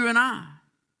you and I.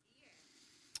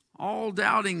 All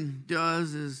doubting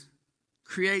does is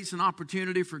creates an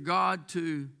opportunity for God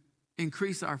to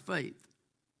increase our faith.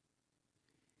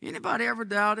 Anybody ever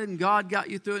doubted and God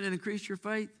got you through it and increased your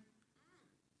faith?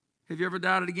 Have you ever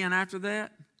doubted again after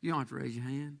that? You don't have to raise your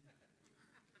hand.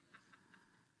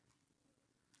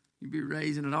 You'd be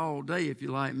raising it all day if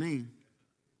you're like me.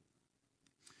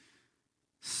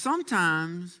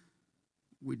 Sometimes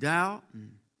we doubt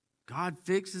and God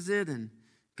fixes it and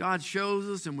God shows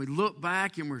us and we look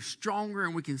back and we're stronger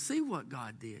and we can see what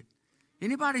God did.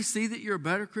 Anybody see that you're a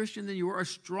better Christian than you were, a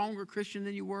stronger Christian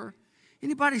than you were?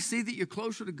 Anybody see that you're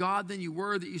closer to God than you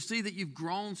were, that you see that you've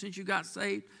grown since you got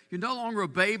saved? You're no longer a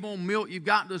babe on milk. You've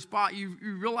gotten to a spot, you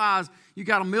realize you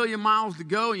got 1,000,000 miles to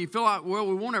go and you feel like, well,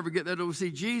 we won't ever get there till we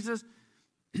see Jesus.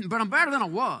 But I'm better than I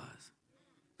was.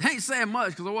 I ain't saying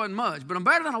much because I wasn't much, but I'm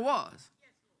better than I was.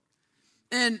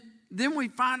 And then we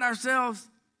find ourselves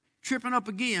tripping up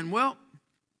again. Well,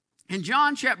 in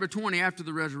John chapter 20, after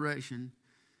the resurrection,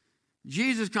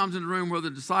 Jesus comes in the room where the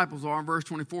disciples are in verse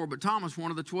 24, but Thomas, one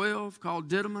of the 12, called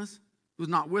Didymus, was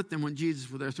not with them when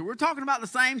Jesus was there. So we're talking about the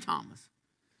same Thomas.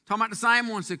 Talking about the same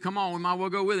one said, come on, we might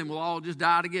well go with him. We'll all just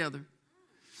die together.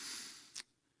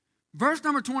 Verse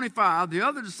number 25, the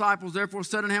other disciples therefore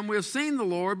said unto him, we have seen the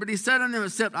Lord, but he said unto them,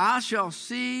 except I shall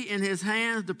see in his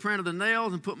hands the print of the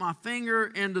nails, and put my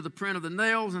finger into the print of the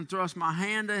nails, and thrust my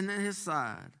hand into his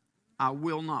side, I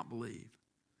will not believe.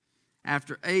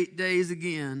 After 8 days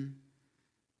again,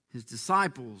 his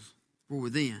disciples were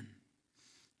within,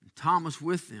 and Thomas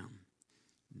with them.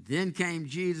 Then came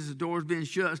Jesus, the doors being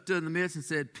shut, stood in the midst, and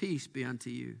said, peace be unto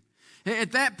you.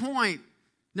 At that point,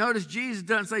 notice Jesus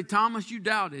doesn't say, Thomas, you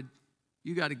doubted.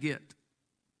 You got to get.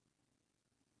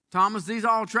 Thomas, these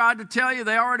all tried to tell you.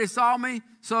 They already saw me,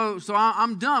 so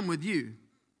I'm done with you.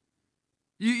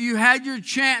 You had your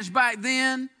chance back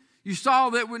then. You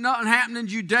saw that when nothing happened in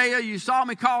Judea. You saw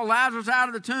me call Lazarus out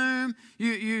of the tomb.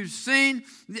 You've seen,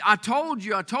 I told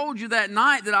you that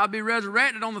night that I'd be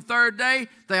resurrected on the third day.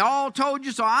 They all told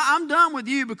you, so I'm done with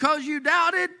you because you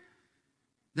doubted.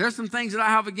 There's some things that I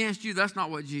have against you. That's not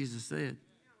what Jesus said.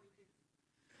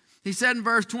 He said in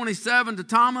verse 27 to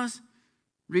Thomas,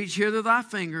 reach hither thy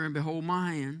finger and behold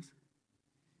my hands.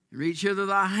 Reach hither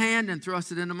thy hand and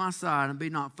thrust it into my side, and be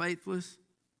not faithless,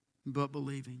 but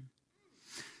believing.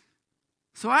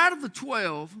 So out of the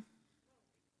 12,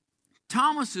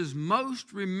 Thomas is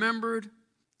most remembered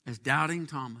as doubting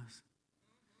Thomas.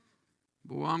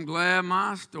 Boy, I'm glad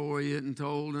my story isn't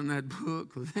told in that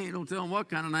book, because they ain't no telling what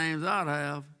kind of names I'd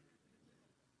have.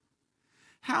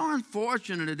 How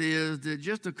unfortunate it is that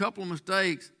just a couple of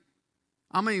mistakes.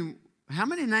 I mean, how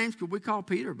many names could we call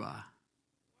Peter by?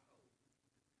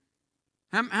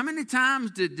 How many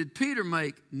times did Peter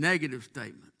make negative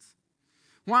statements?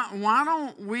 Why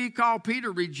don't we call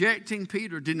Peter rejecting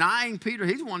Peter, denying Peter?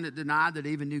 He's the one that denied that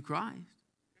he even knew Christ.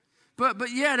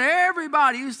 But yet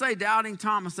everybody, you say doubting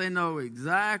Thomas, they know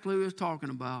exactly who he's talking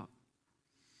about.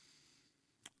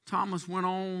 Thomas went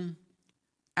on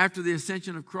after the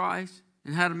ascension of Christ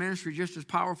and had a ministry just as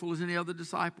powerful as any other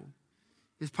disciple.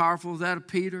 As powerful as that of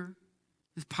Peter,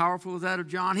 as powerful as that of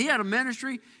John. He had a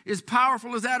ministry as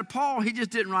powerful as that of Paul. He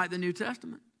just didn't write the New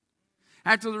Testament.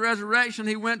 After the resurrection,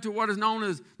 he went to what is known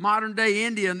as modern-day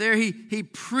India, and there he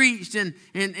preached and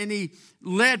he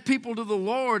led people to the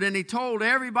Lord, and he told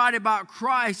everybody about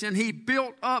Christ, and he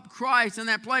built up Christ in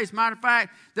that place. Matter of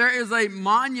fact, there is a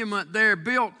monument there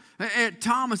built at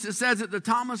Thomas. It says that the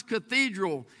Thomas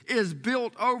Cathedral is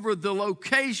built over the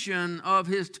location of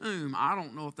his tomb. I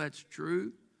don't know if that's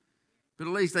true, but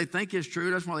at least they think it's true.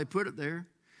 That's why they put it there.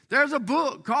 There's a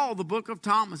book called the Book of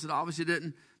Thomas. It obviously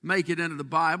didn't make it into the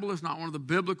Bible. It's not one of the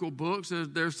biblical books.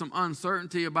 There's some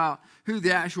uncertainty about who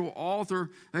the actual author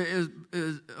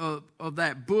of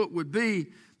that book would be.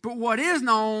 But what is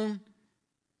known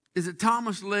is that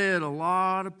Thomas led a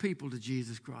lot of people to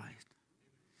Jesus Christ.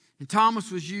 And Thomas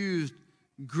was used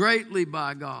greatly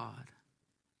by God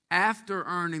after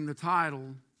earning the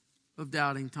title of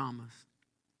Doubting Thomas.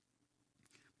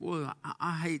 Boy,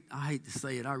 I hate to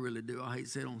say it. I really do. I hate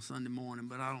to say it on Sunday morning,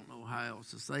 but I don't know how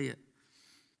else to say it.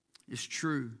 It's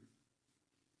true.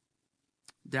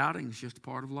 Doubting is just a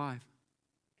part of life.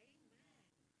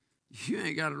 You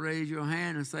ain't got to raise your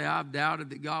hand and say, I've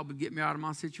doubted that God would get me out of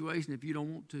my situation if you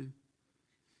don't want to.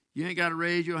 You ain't got to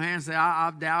raise your hand and say,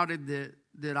 I've doubted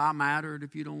that I mattered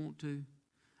if you don't want to.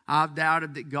 I've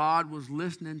doubted that God was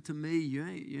listening to me. You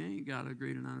ain't got to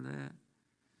agree to none of that.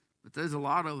 But there's a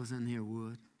lot of us in here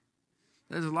would.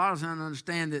 There's a lot of us that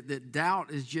understand that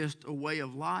doubt is just a way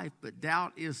of life, but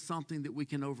doubt is something that we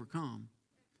can overcome.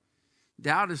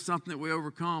 Doubt is something that we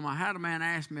overcome. I had a man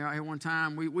ask me out here one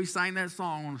time, we sang that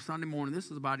song on a Sunday morning. This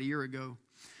was about a year ago.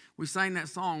 We sang that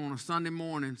song on a Sunday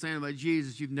morning saying about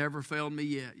Jesus, you've never failed me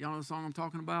yet. Y'all know the song I'm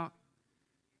talking about?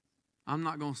 I'm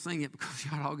not going to sing it because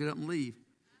y'all all get up and leave.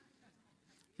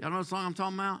 Y'all know the song I'm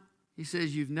talking about? He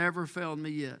says, you've never failed me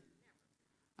yet.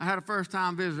 I had a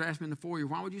first-time visitor ask me in the foyer,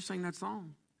 why would you sing that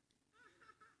song?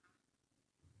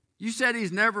 You said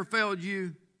he's never failed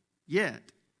you yet.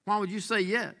 Why would you say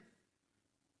yet?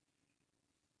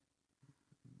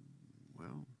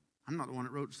 Well, I'm not the one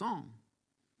that wrote the song,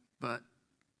 but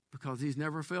because he's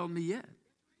never failed me yet.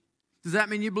 Does that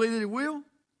mean you believe that he will?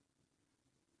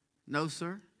 No,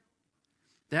 sir.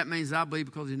 That means I believe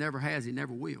because he never has, he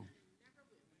never will.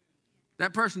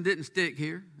 That person didn't stick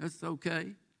here. That's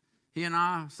okay. He and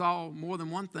I saw more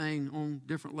than one thing on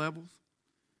different levels.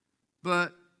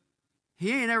 But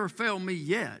he ain't ever failed me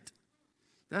yet.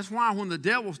 That's why when the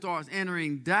devil starts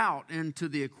entering doubt into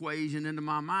the equation, into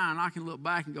my mind, I can look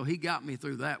back and go, he got me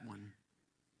through that one.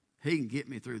 He can get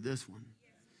me through this one.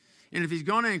 And if he's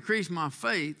going to increase my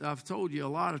faith, I've told you a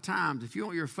lot of times, if you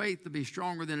want your faith to be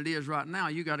stronger than it is right now,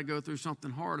 you got to go through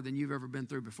something harder than you've ever been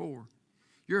through before.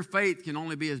 Your faith can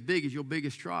only be as big as your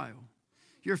biggest trial.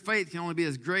 Your faith can only be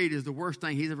as great as the worst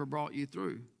thing he's ever brought you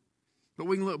through. But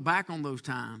we can look back on those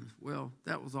times. Well,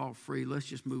 that was all free. Let's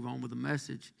just move on with the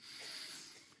message.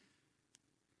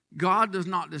 God does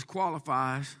not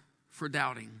disqualify us for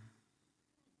doubting.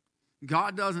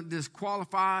 God doesn't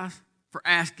disqualify us for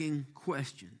asking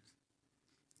questions.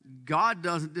 God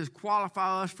doesn't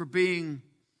disqualify us for being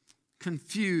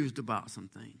confused about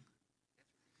something.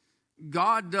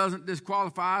 God doesn't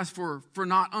disqualify us for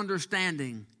not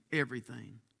understanding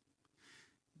everything.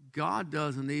 God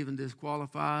doesn't even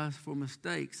disqualify us for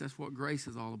mistakes. That's what grace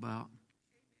is all about.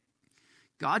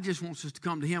 God just wants us to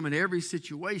come to him in every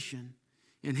situation,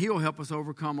 and he'll help us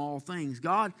overcome all things.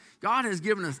 God has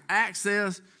given us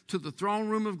access to the throne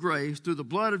room of grace through the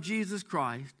blood of Jesus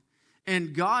Christ,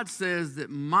 and God says that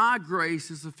my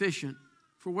grace is sufficient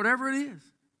for whatever it is.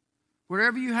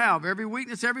 Whatever you have, every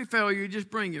weakness, every failure, you just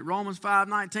bring it. Romans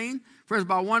 5:19, for as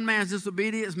by one man's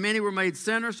disobedience many were made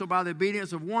sinners, so by the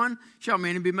obedience of one shall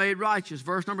many be made righteous.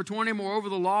 Verse number 20, moreover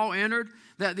the law entered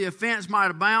that the offense might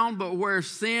abound, but where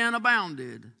sin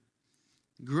abounded,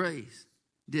 grace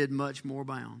did much more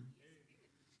abound.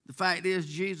 The fact is,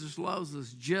 Jesus loves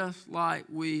us just like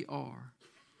we are.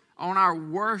 On our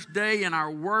worst day, in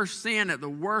our worst sin, at the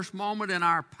worst moment in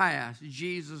our past,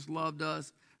 Jesus loved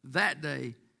us that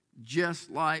day just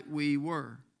like we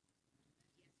were.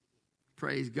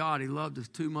 Praise God, he loved us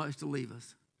too much to leave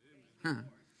us.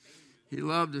 He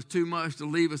loved us too much to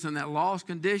leave us in that lost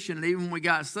condition. And even when we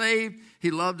got saved,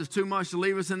 he loved us too much to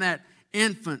leave us in that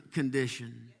infant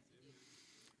condition.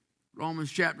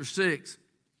 Romans chapter 6,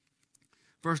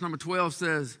 verse number 12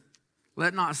 says,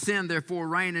 Let not sin therefore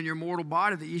reign in your mortal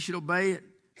body, that ye should obey it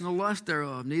in the lust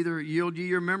thereof. Neither yield ye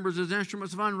your members as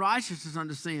instruments of unrighteousness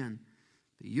unto sin,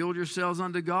 but yield yourselves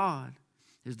unto God,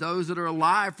 as those that are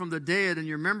alive from the dead, and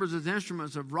your members as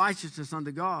instruments of righteousness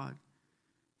unto God.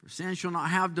 For sin shall not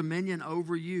have dominion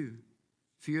over you,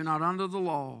 for you're not under the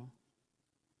law,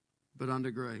 but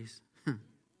under grace.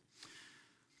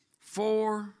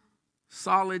 4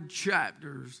 solid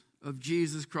chapters of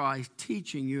Jesus Christ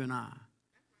teaching you and I.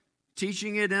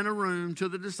 Teaching it in a room to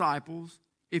the disciples.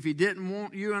 If he didn't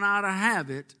want you and I to have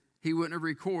it, he wouldn't have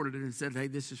recorded it and said, hey,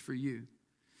 this is for you.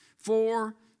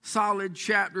 4 solid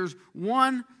chapters,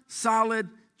 1 solid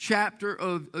chapter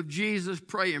of Jesus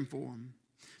praying for them.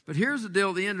 But here's the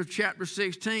deal at the end of chapter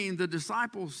 16. The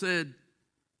disciples said,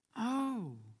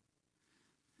 oh,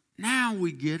 now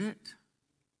we get it.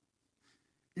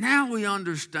 Now we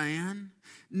understand.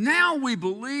 Now we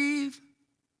believe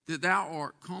that thou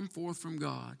art come forth from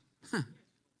God.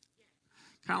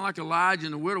 Kind of like Elijah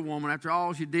and the widow woman. After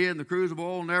all she did, and the cruse of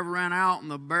oil never ran out, and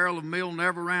the barrel of meal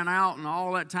never ran out, and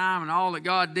all that time and all that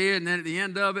God did. And then at the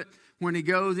end of it, when he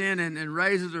goes in and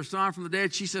raises her son from the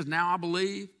dead, she says, now I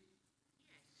believe.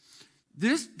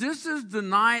 This is the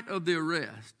night of the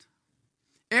arrest.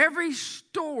 Every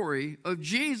story of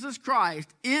Jesus Christ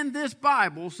in this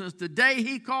Bible, since the day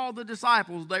he called the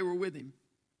disciples, they were with him.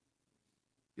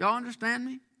 Y'all understand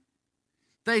me?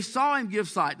 They saw him give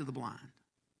sight to the blind.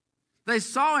 They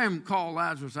saw him call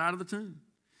Lazarus out of the tomb.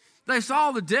 They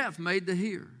saw the deaf made to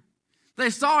hear. They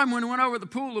saw him when he went over the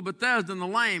pool of Bethesda and the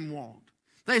lame walked.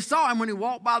 They saw him when he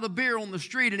walked by the bier on the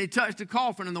street and he touched the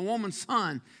coffin and the woman's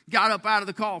son got up out of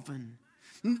the coffin.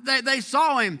 They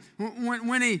saw him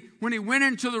when he went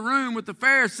into the room with the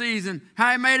Pharisees and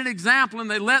how he made an example,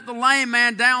 and they let the lame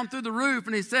man down through the roof,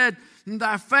 and he said,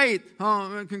 thy faith,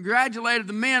 congratulated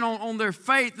the men on their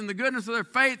faith and the goodness of their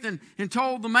faith, and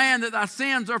told the man that thy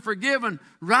sins are forgiven,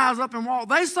 rise up and walk.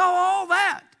 They saw all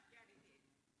that.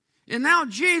 And now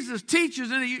Jesus teaches,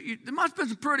 and there must have been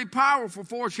some pretty powerful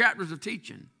 4 chapters of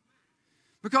teaching.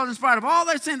 Because in spite of all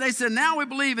they said, they said, now we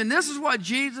believe, and this is what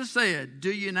Jesus said.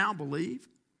 Do you now believe?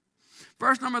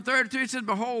 Verse number 32, it says,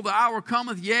 behold, the hour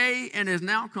cometh, yea, and is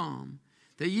now come,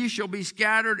 that ye shall be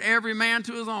scattered every man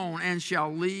to his own, and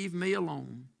shall leave me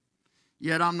alone.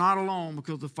 Yet I'm not alone,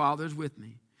 because the Father is with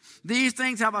me. These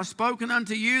things have I spoken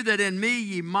unto you, that in me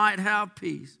ye might have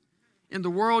peace. In the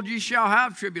world ye shall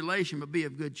have tribulation, but be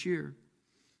of good cheer.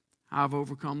 I have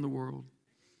overcome the world.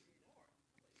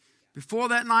 Before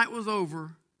that night was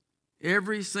over,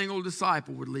 every single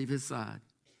disciple would leave his side.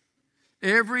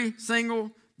 Every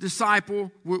single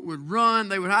disciple would run.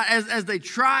 They would hide. As they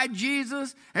tried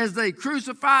Jesus, as they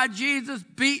crucified Jesus,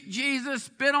 beat Jesus,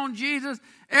 spit on Jesus,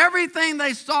 everything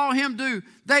they saw him do,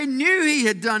 they knew he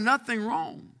had done nothing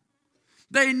wrong.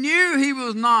 They knew he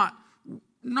was not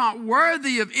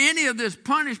worthy of any of this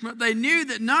punishment. They knew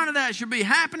that none of that should be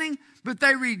happening, but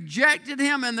they rejected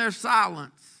him in their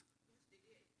silence.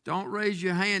 Don't raise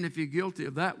your hand if you're guilty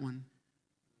of that one.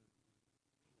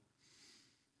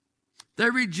 They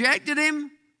rejected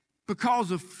him because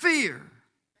of fear.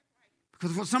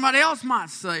 Because of what somebody else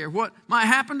might say or what might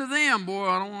happen to them. Boy,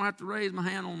 I don't want to have to raise my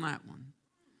hand on that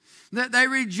one. They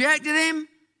rejected him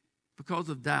because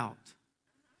of doubt.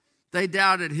 They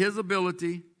doubted his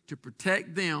ability to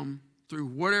protect them through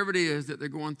whatever it is that they're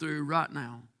going through right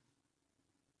now.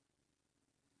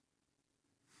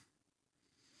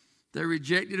 They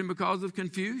rejected him because of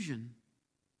confusion.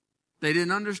 They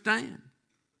didn't understand.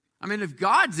 I mean, if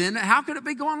God's in it, how could it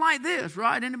be going like this,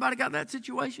 right? Anybody got that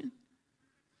situation?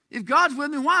 If God's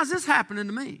with me, why is this happening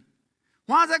to me?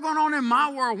 Why is that going on in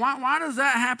my world? Why does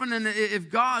that happen if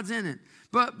God's in it?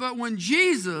 But when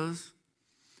Jesus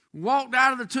walked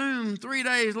out of the tomb 3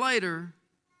 days later,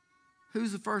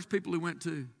 who's the first people he went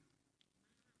to?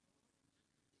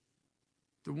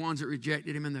 The ones that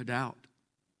rejected him in their doubt.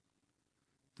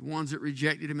 The ones that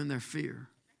rejected him in their fear.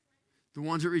 The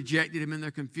ones that rejected him in their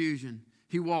confusion.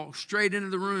 He walked straight into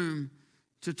the room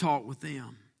to talk with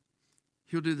them.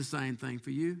 He'll do the same thing for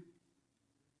you.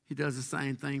 He does the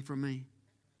same thing for me.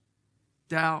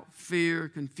 Doubt, fear,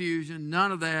 confusion,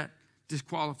 none of that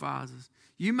disqualifies us.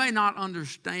 You may not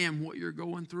understand what you're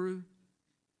going through.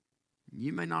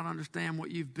 You may not understand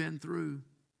what you've been through.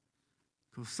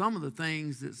 Because some of the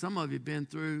things that some of you have been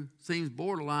through seems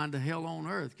borderline to hell on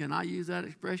earth. Can I use that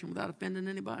expression without offending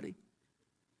anybody?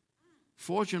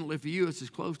 Fortunately for you, it's as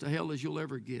close to hell as you'll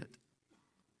ever get.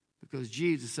 Because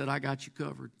Jesus said, I got you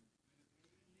covered.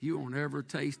 You won't ever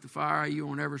taste the fire. You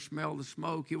won't ever smell the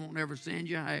smoke. You won't ever send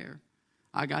your hair.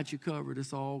 I got you covered.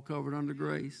 It's all covered under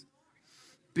grace.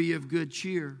 Be of good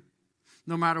cheer.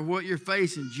 No matter what you're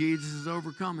facing, Jesus has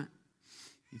overcome it.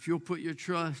 If you'll put your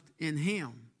trust in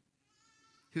Him,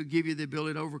 He'll give you the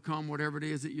ability to overcome whatever it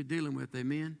is that you're dealing with.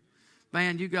 Amen?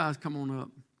 Band, you guys come on up.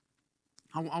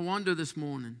 I wonder this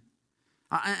morning.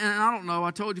 And I don't know.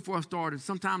 I told you before I started,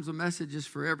 sometimes a message is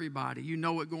for everybody. You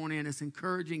know it going in. It's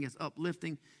encouraging. It's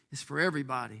uplifting. It's for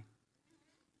everybody.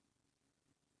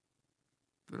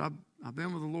 But I've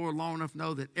been with the Lord long enough to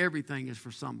know that everything is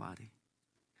for somebody.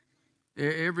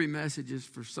 Every message is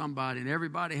for somebody. And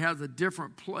everybody has a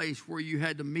different place where you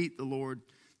had to meet the Lord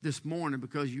this morning,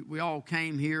 because we all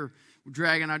came here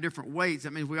dragging our different weights.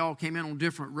 That means we all came in on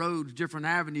different roads, different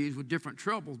avenues with different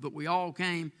troubles, but we all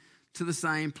came to the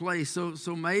same place.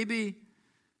 So maybe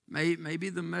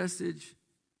the message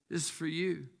is for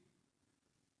you.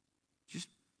 Just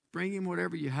bring Him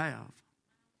whatever you have.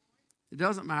 It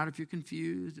doesn't matter if you're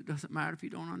confused. It doesn't matter if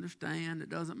you don't understand. It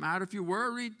doesn't matter if you're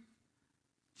worried.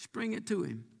 Just bring it to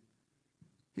Him.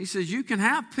 He says you can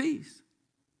have peace.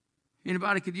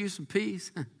 Anybody could use some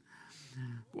peace?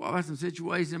 Boy, I've had some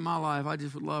situations in my life I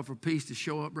just would love for peace to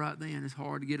show up right then. It's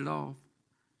hard to get it off.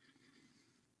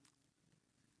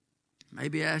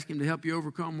 Maybe ask Him to help you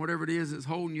overcome whatever it is that's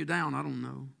holding you down. I don't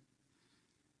know.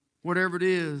 Whatever it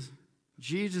is,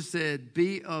 Jesus said,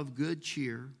 be of good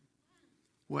cheer.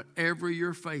 Whatever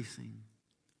you're facing,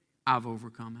 I've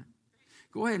overcome it.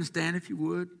 Go ahead and stand if you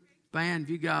would. Band, if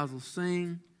you guys will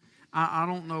sing. I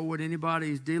don't know what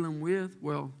anybody's dealing with.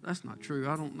 Well, that's not true.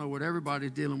 I don't know what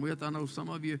everybody's dealing with. I know some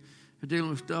of you are dealing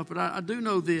with stuff, but I do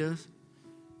know this.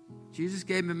 Jesus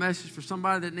gave me a message for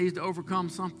somebody that needs to overcome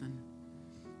something.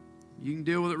 You can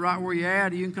deal with it right where you're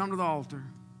at, or you can come to the altar.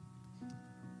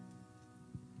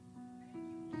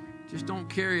 Just don't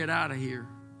carry it out of here.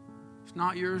 It's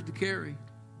not yours to carry.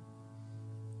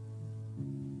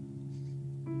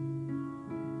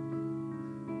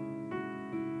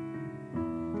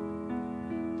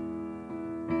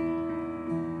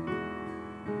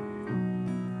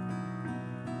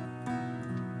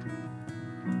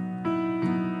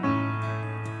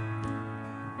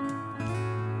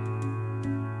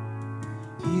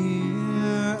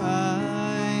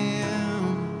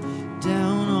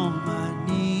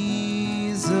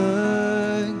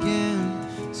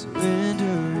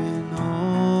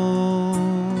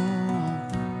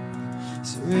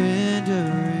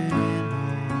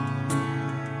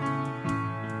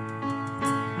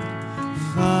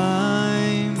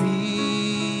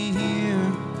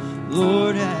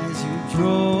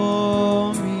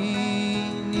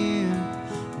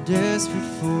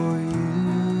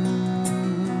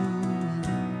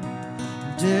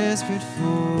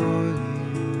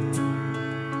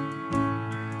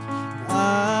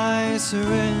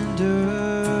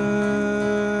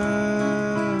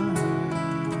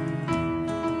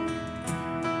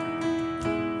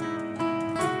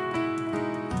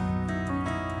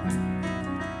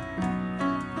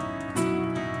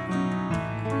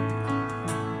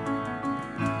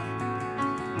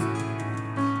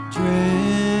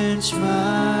 Drench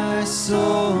my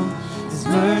soul, His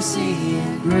mercy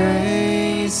and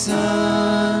grace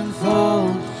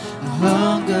unfold. A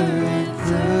hunger and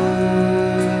thirst,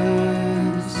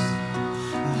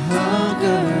 a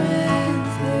hunger and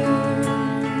thirst.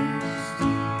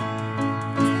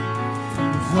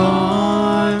 With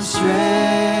arms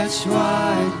stretched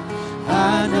wide,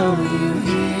 I know You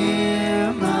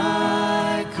hear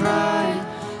my cry.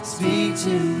 Speak to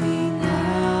me.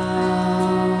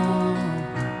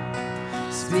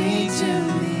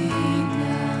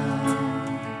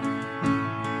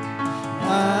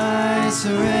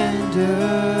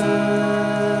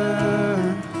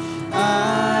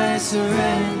 I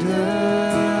surrender.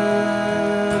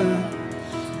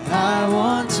 I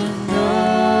want to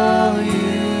know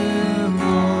You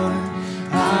more.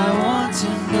 I want to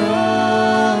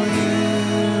know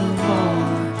You more.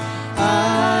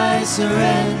 I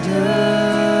surrender.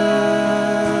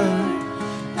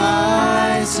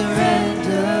 I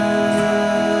surrender.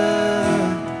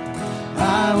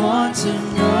 I want to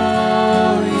know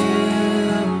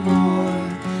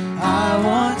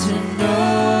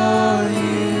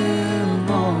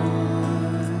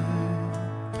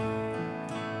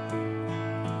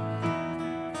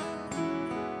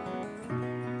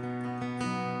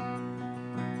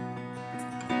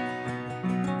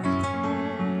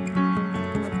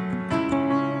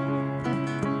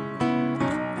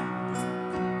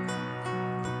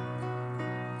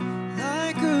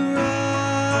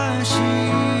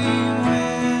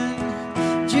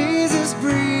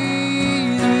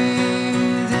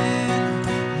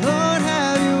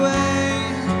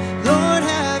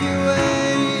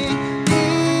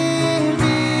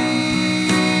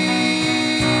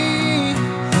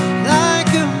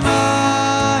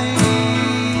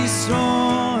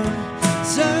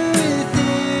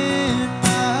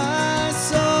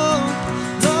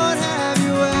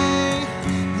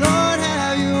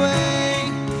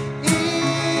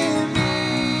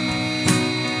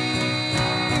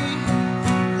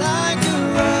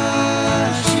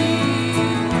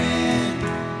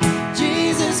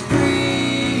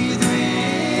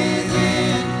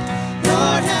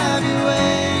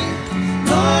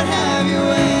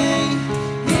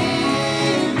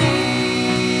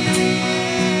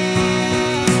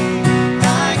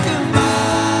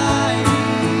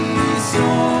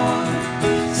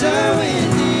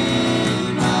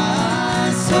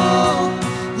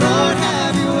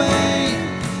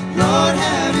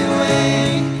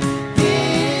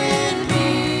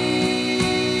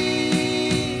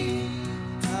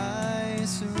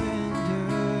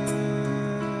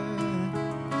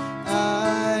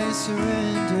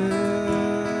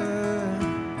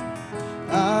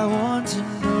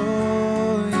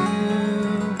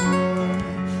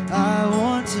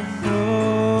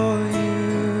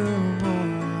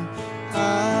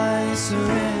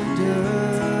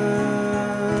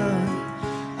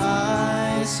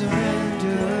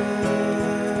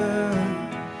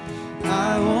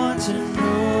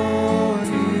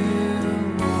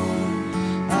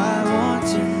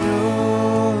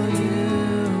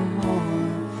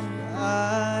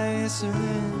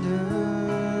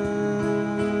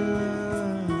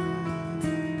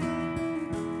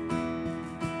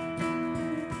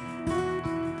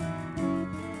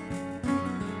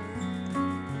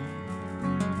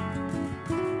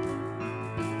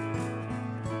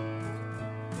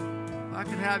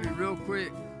have you real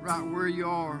quick, right where you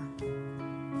are.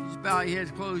 Just bow your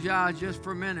heads, close your eyes just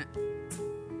for a minute.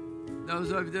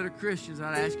 Those of you that are Christians,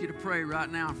 I'd ask you to pray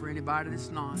right now for anybody that's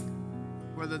not.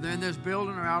 Whether they're in this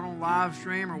building or out on live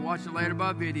stream or watching later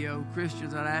by video,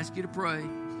 Christians, I'd ask you to pray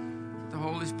that the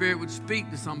Holy Spirit would speak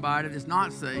to somebody that's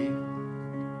not saved.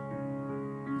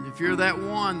 If you're that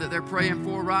one that they're praying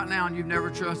for right now and you've never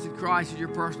trusted Christ as your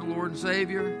personal Lord and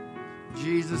Savior,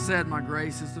 Jesus said, my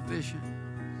grace is sufficient.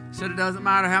 He said it doesn't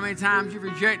matter how many times you've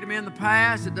rejected me in the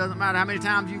past. It doesn't matter how many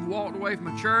times you've walked away from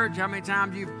a church, how many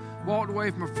times you've walked away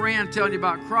from a friend telling you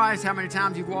about Christ, how many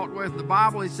times you've walked away from the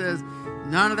Bible. He says,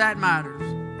 none of that matters.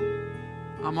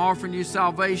 I'm offering you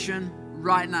salvation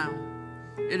right now.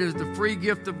 It is the free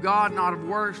gift of God, not of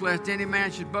works, lest any man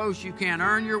should boast. You can't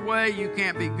earn your way. You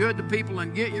can't be good to people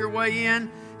and get your way in.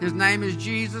 His name is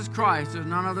Jesus Christ. There's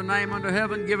none other name under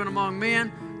heaven given among men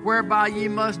whereby ye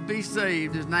must be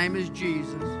saved. His name is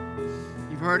Jesus.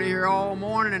 You've heard it here all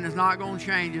morning, and it's not going to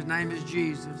change. His name is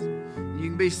Jesus. You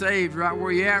can be saved right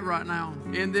where you're at right now.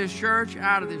 In this church,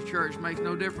 out of this church, makes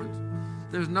no difference.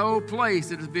 There's no place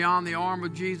that is beyond the arm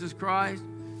of Jesus Christ.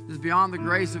 It is beyond the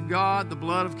grace of God, the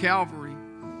blood of Calvary.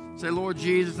 Say, Lord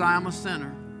Jesus, I am a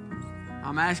sinner.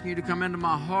 I'm asking you to come into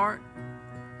my heart.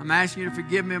 I'm asking you to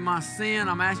forgive me of my sin.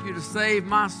 I'm asking you to save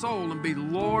my soul and be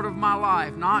Lord of my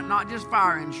life, not just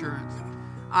fire insurance.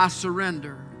 I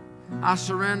surrender. I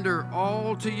surrender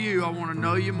all to you. I want to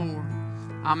know you more.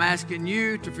 I'm asking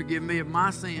you to forgive me of my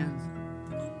sins.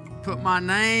 Put my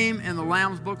name in the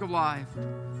Lamb's Book of Life.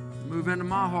 Move into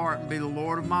my heart and be the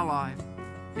Lord of my life.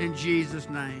 In Jesus'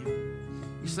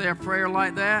 name. You say a prayer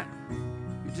like that,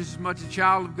 you're just as much a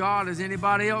child of God as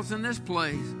anybody else in this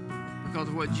place because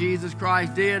of what Jesus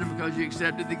Christ did and because you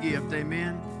accepted the gift.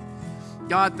 Amen.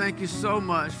 God, thank you so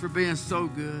much for being so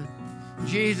good.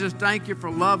 Jesus, thank you for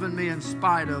loving me in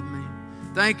spite of me.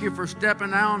 Thank you for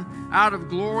stepping down out of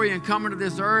glory and coming to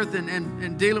this earth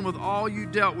and dealing with all you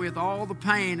dealt with, all the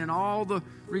pain and all the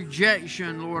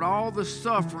rejection, Lord, all the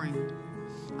suffering.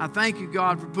 I thank you,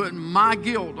 God, for putting my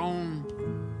guilt on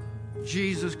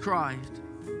Jesus Christ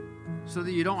so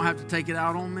that you don't have to take it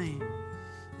out on me.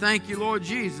 Thank you, Lord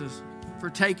Jesus, for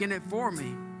taking it for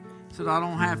me so that I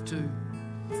don't have to.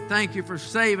 Thank you for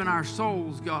saving our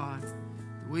souls, God.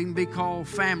 We can be called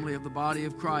family of the body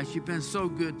of Christ. You've been so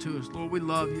good to us. Lord, we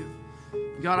love you.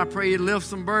 God, I pray you'd lift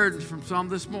some burdens from some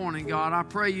this morning. God, I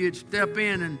pray you'd step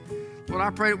in and, Lord, I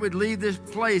pray that we'd leave this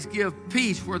place, give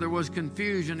peace where there was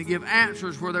confusion, and give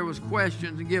answers where there was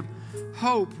questions, and give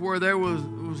hope where there was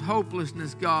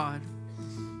hopelessness, God.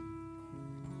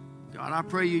 God, I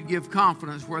pray you'd give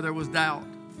confidence where there was doubt.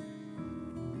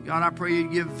 God, I pray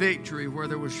you'd give victory where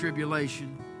there was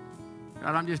tribulation.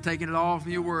 God, I'm just taking it all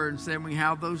from your word and saying we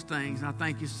have those things. And I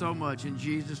thank you so much in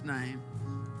Jesus' name.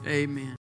 Amen.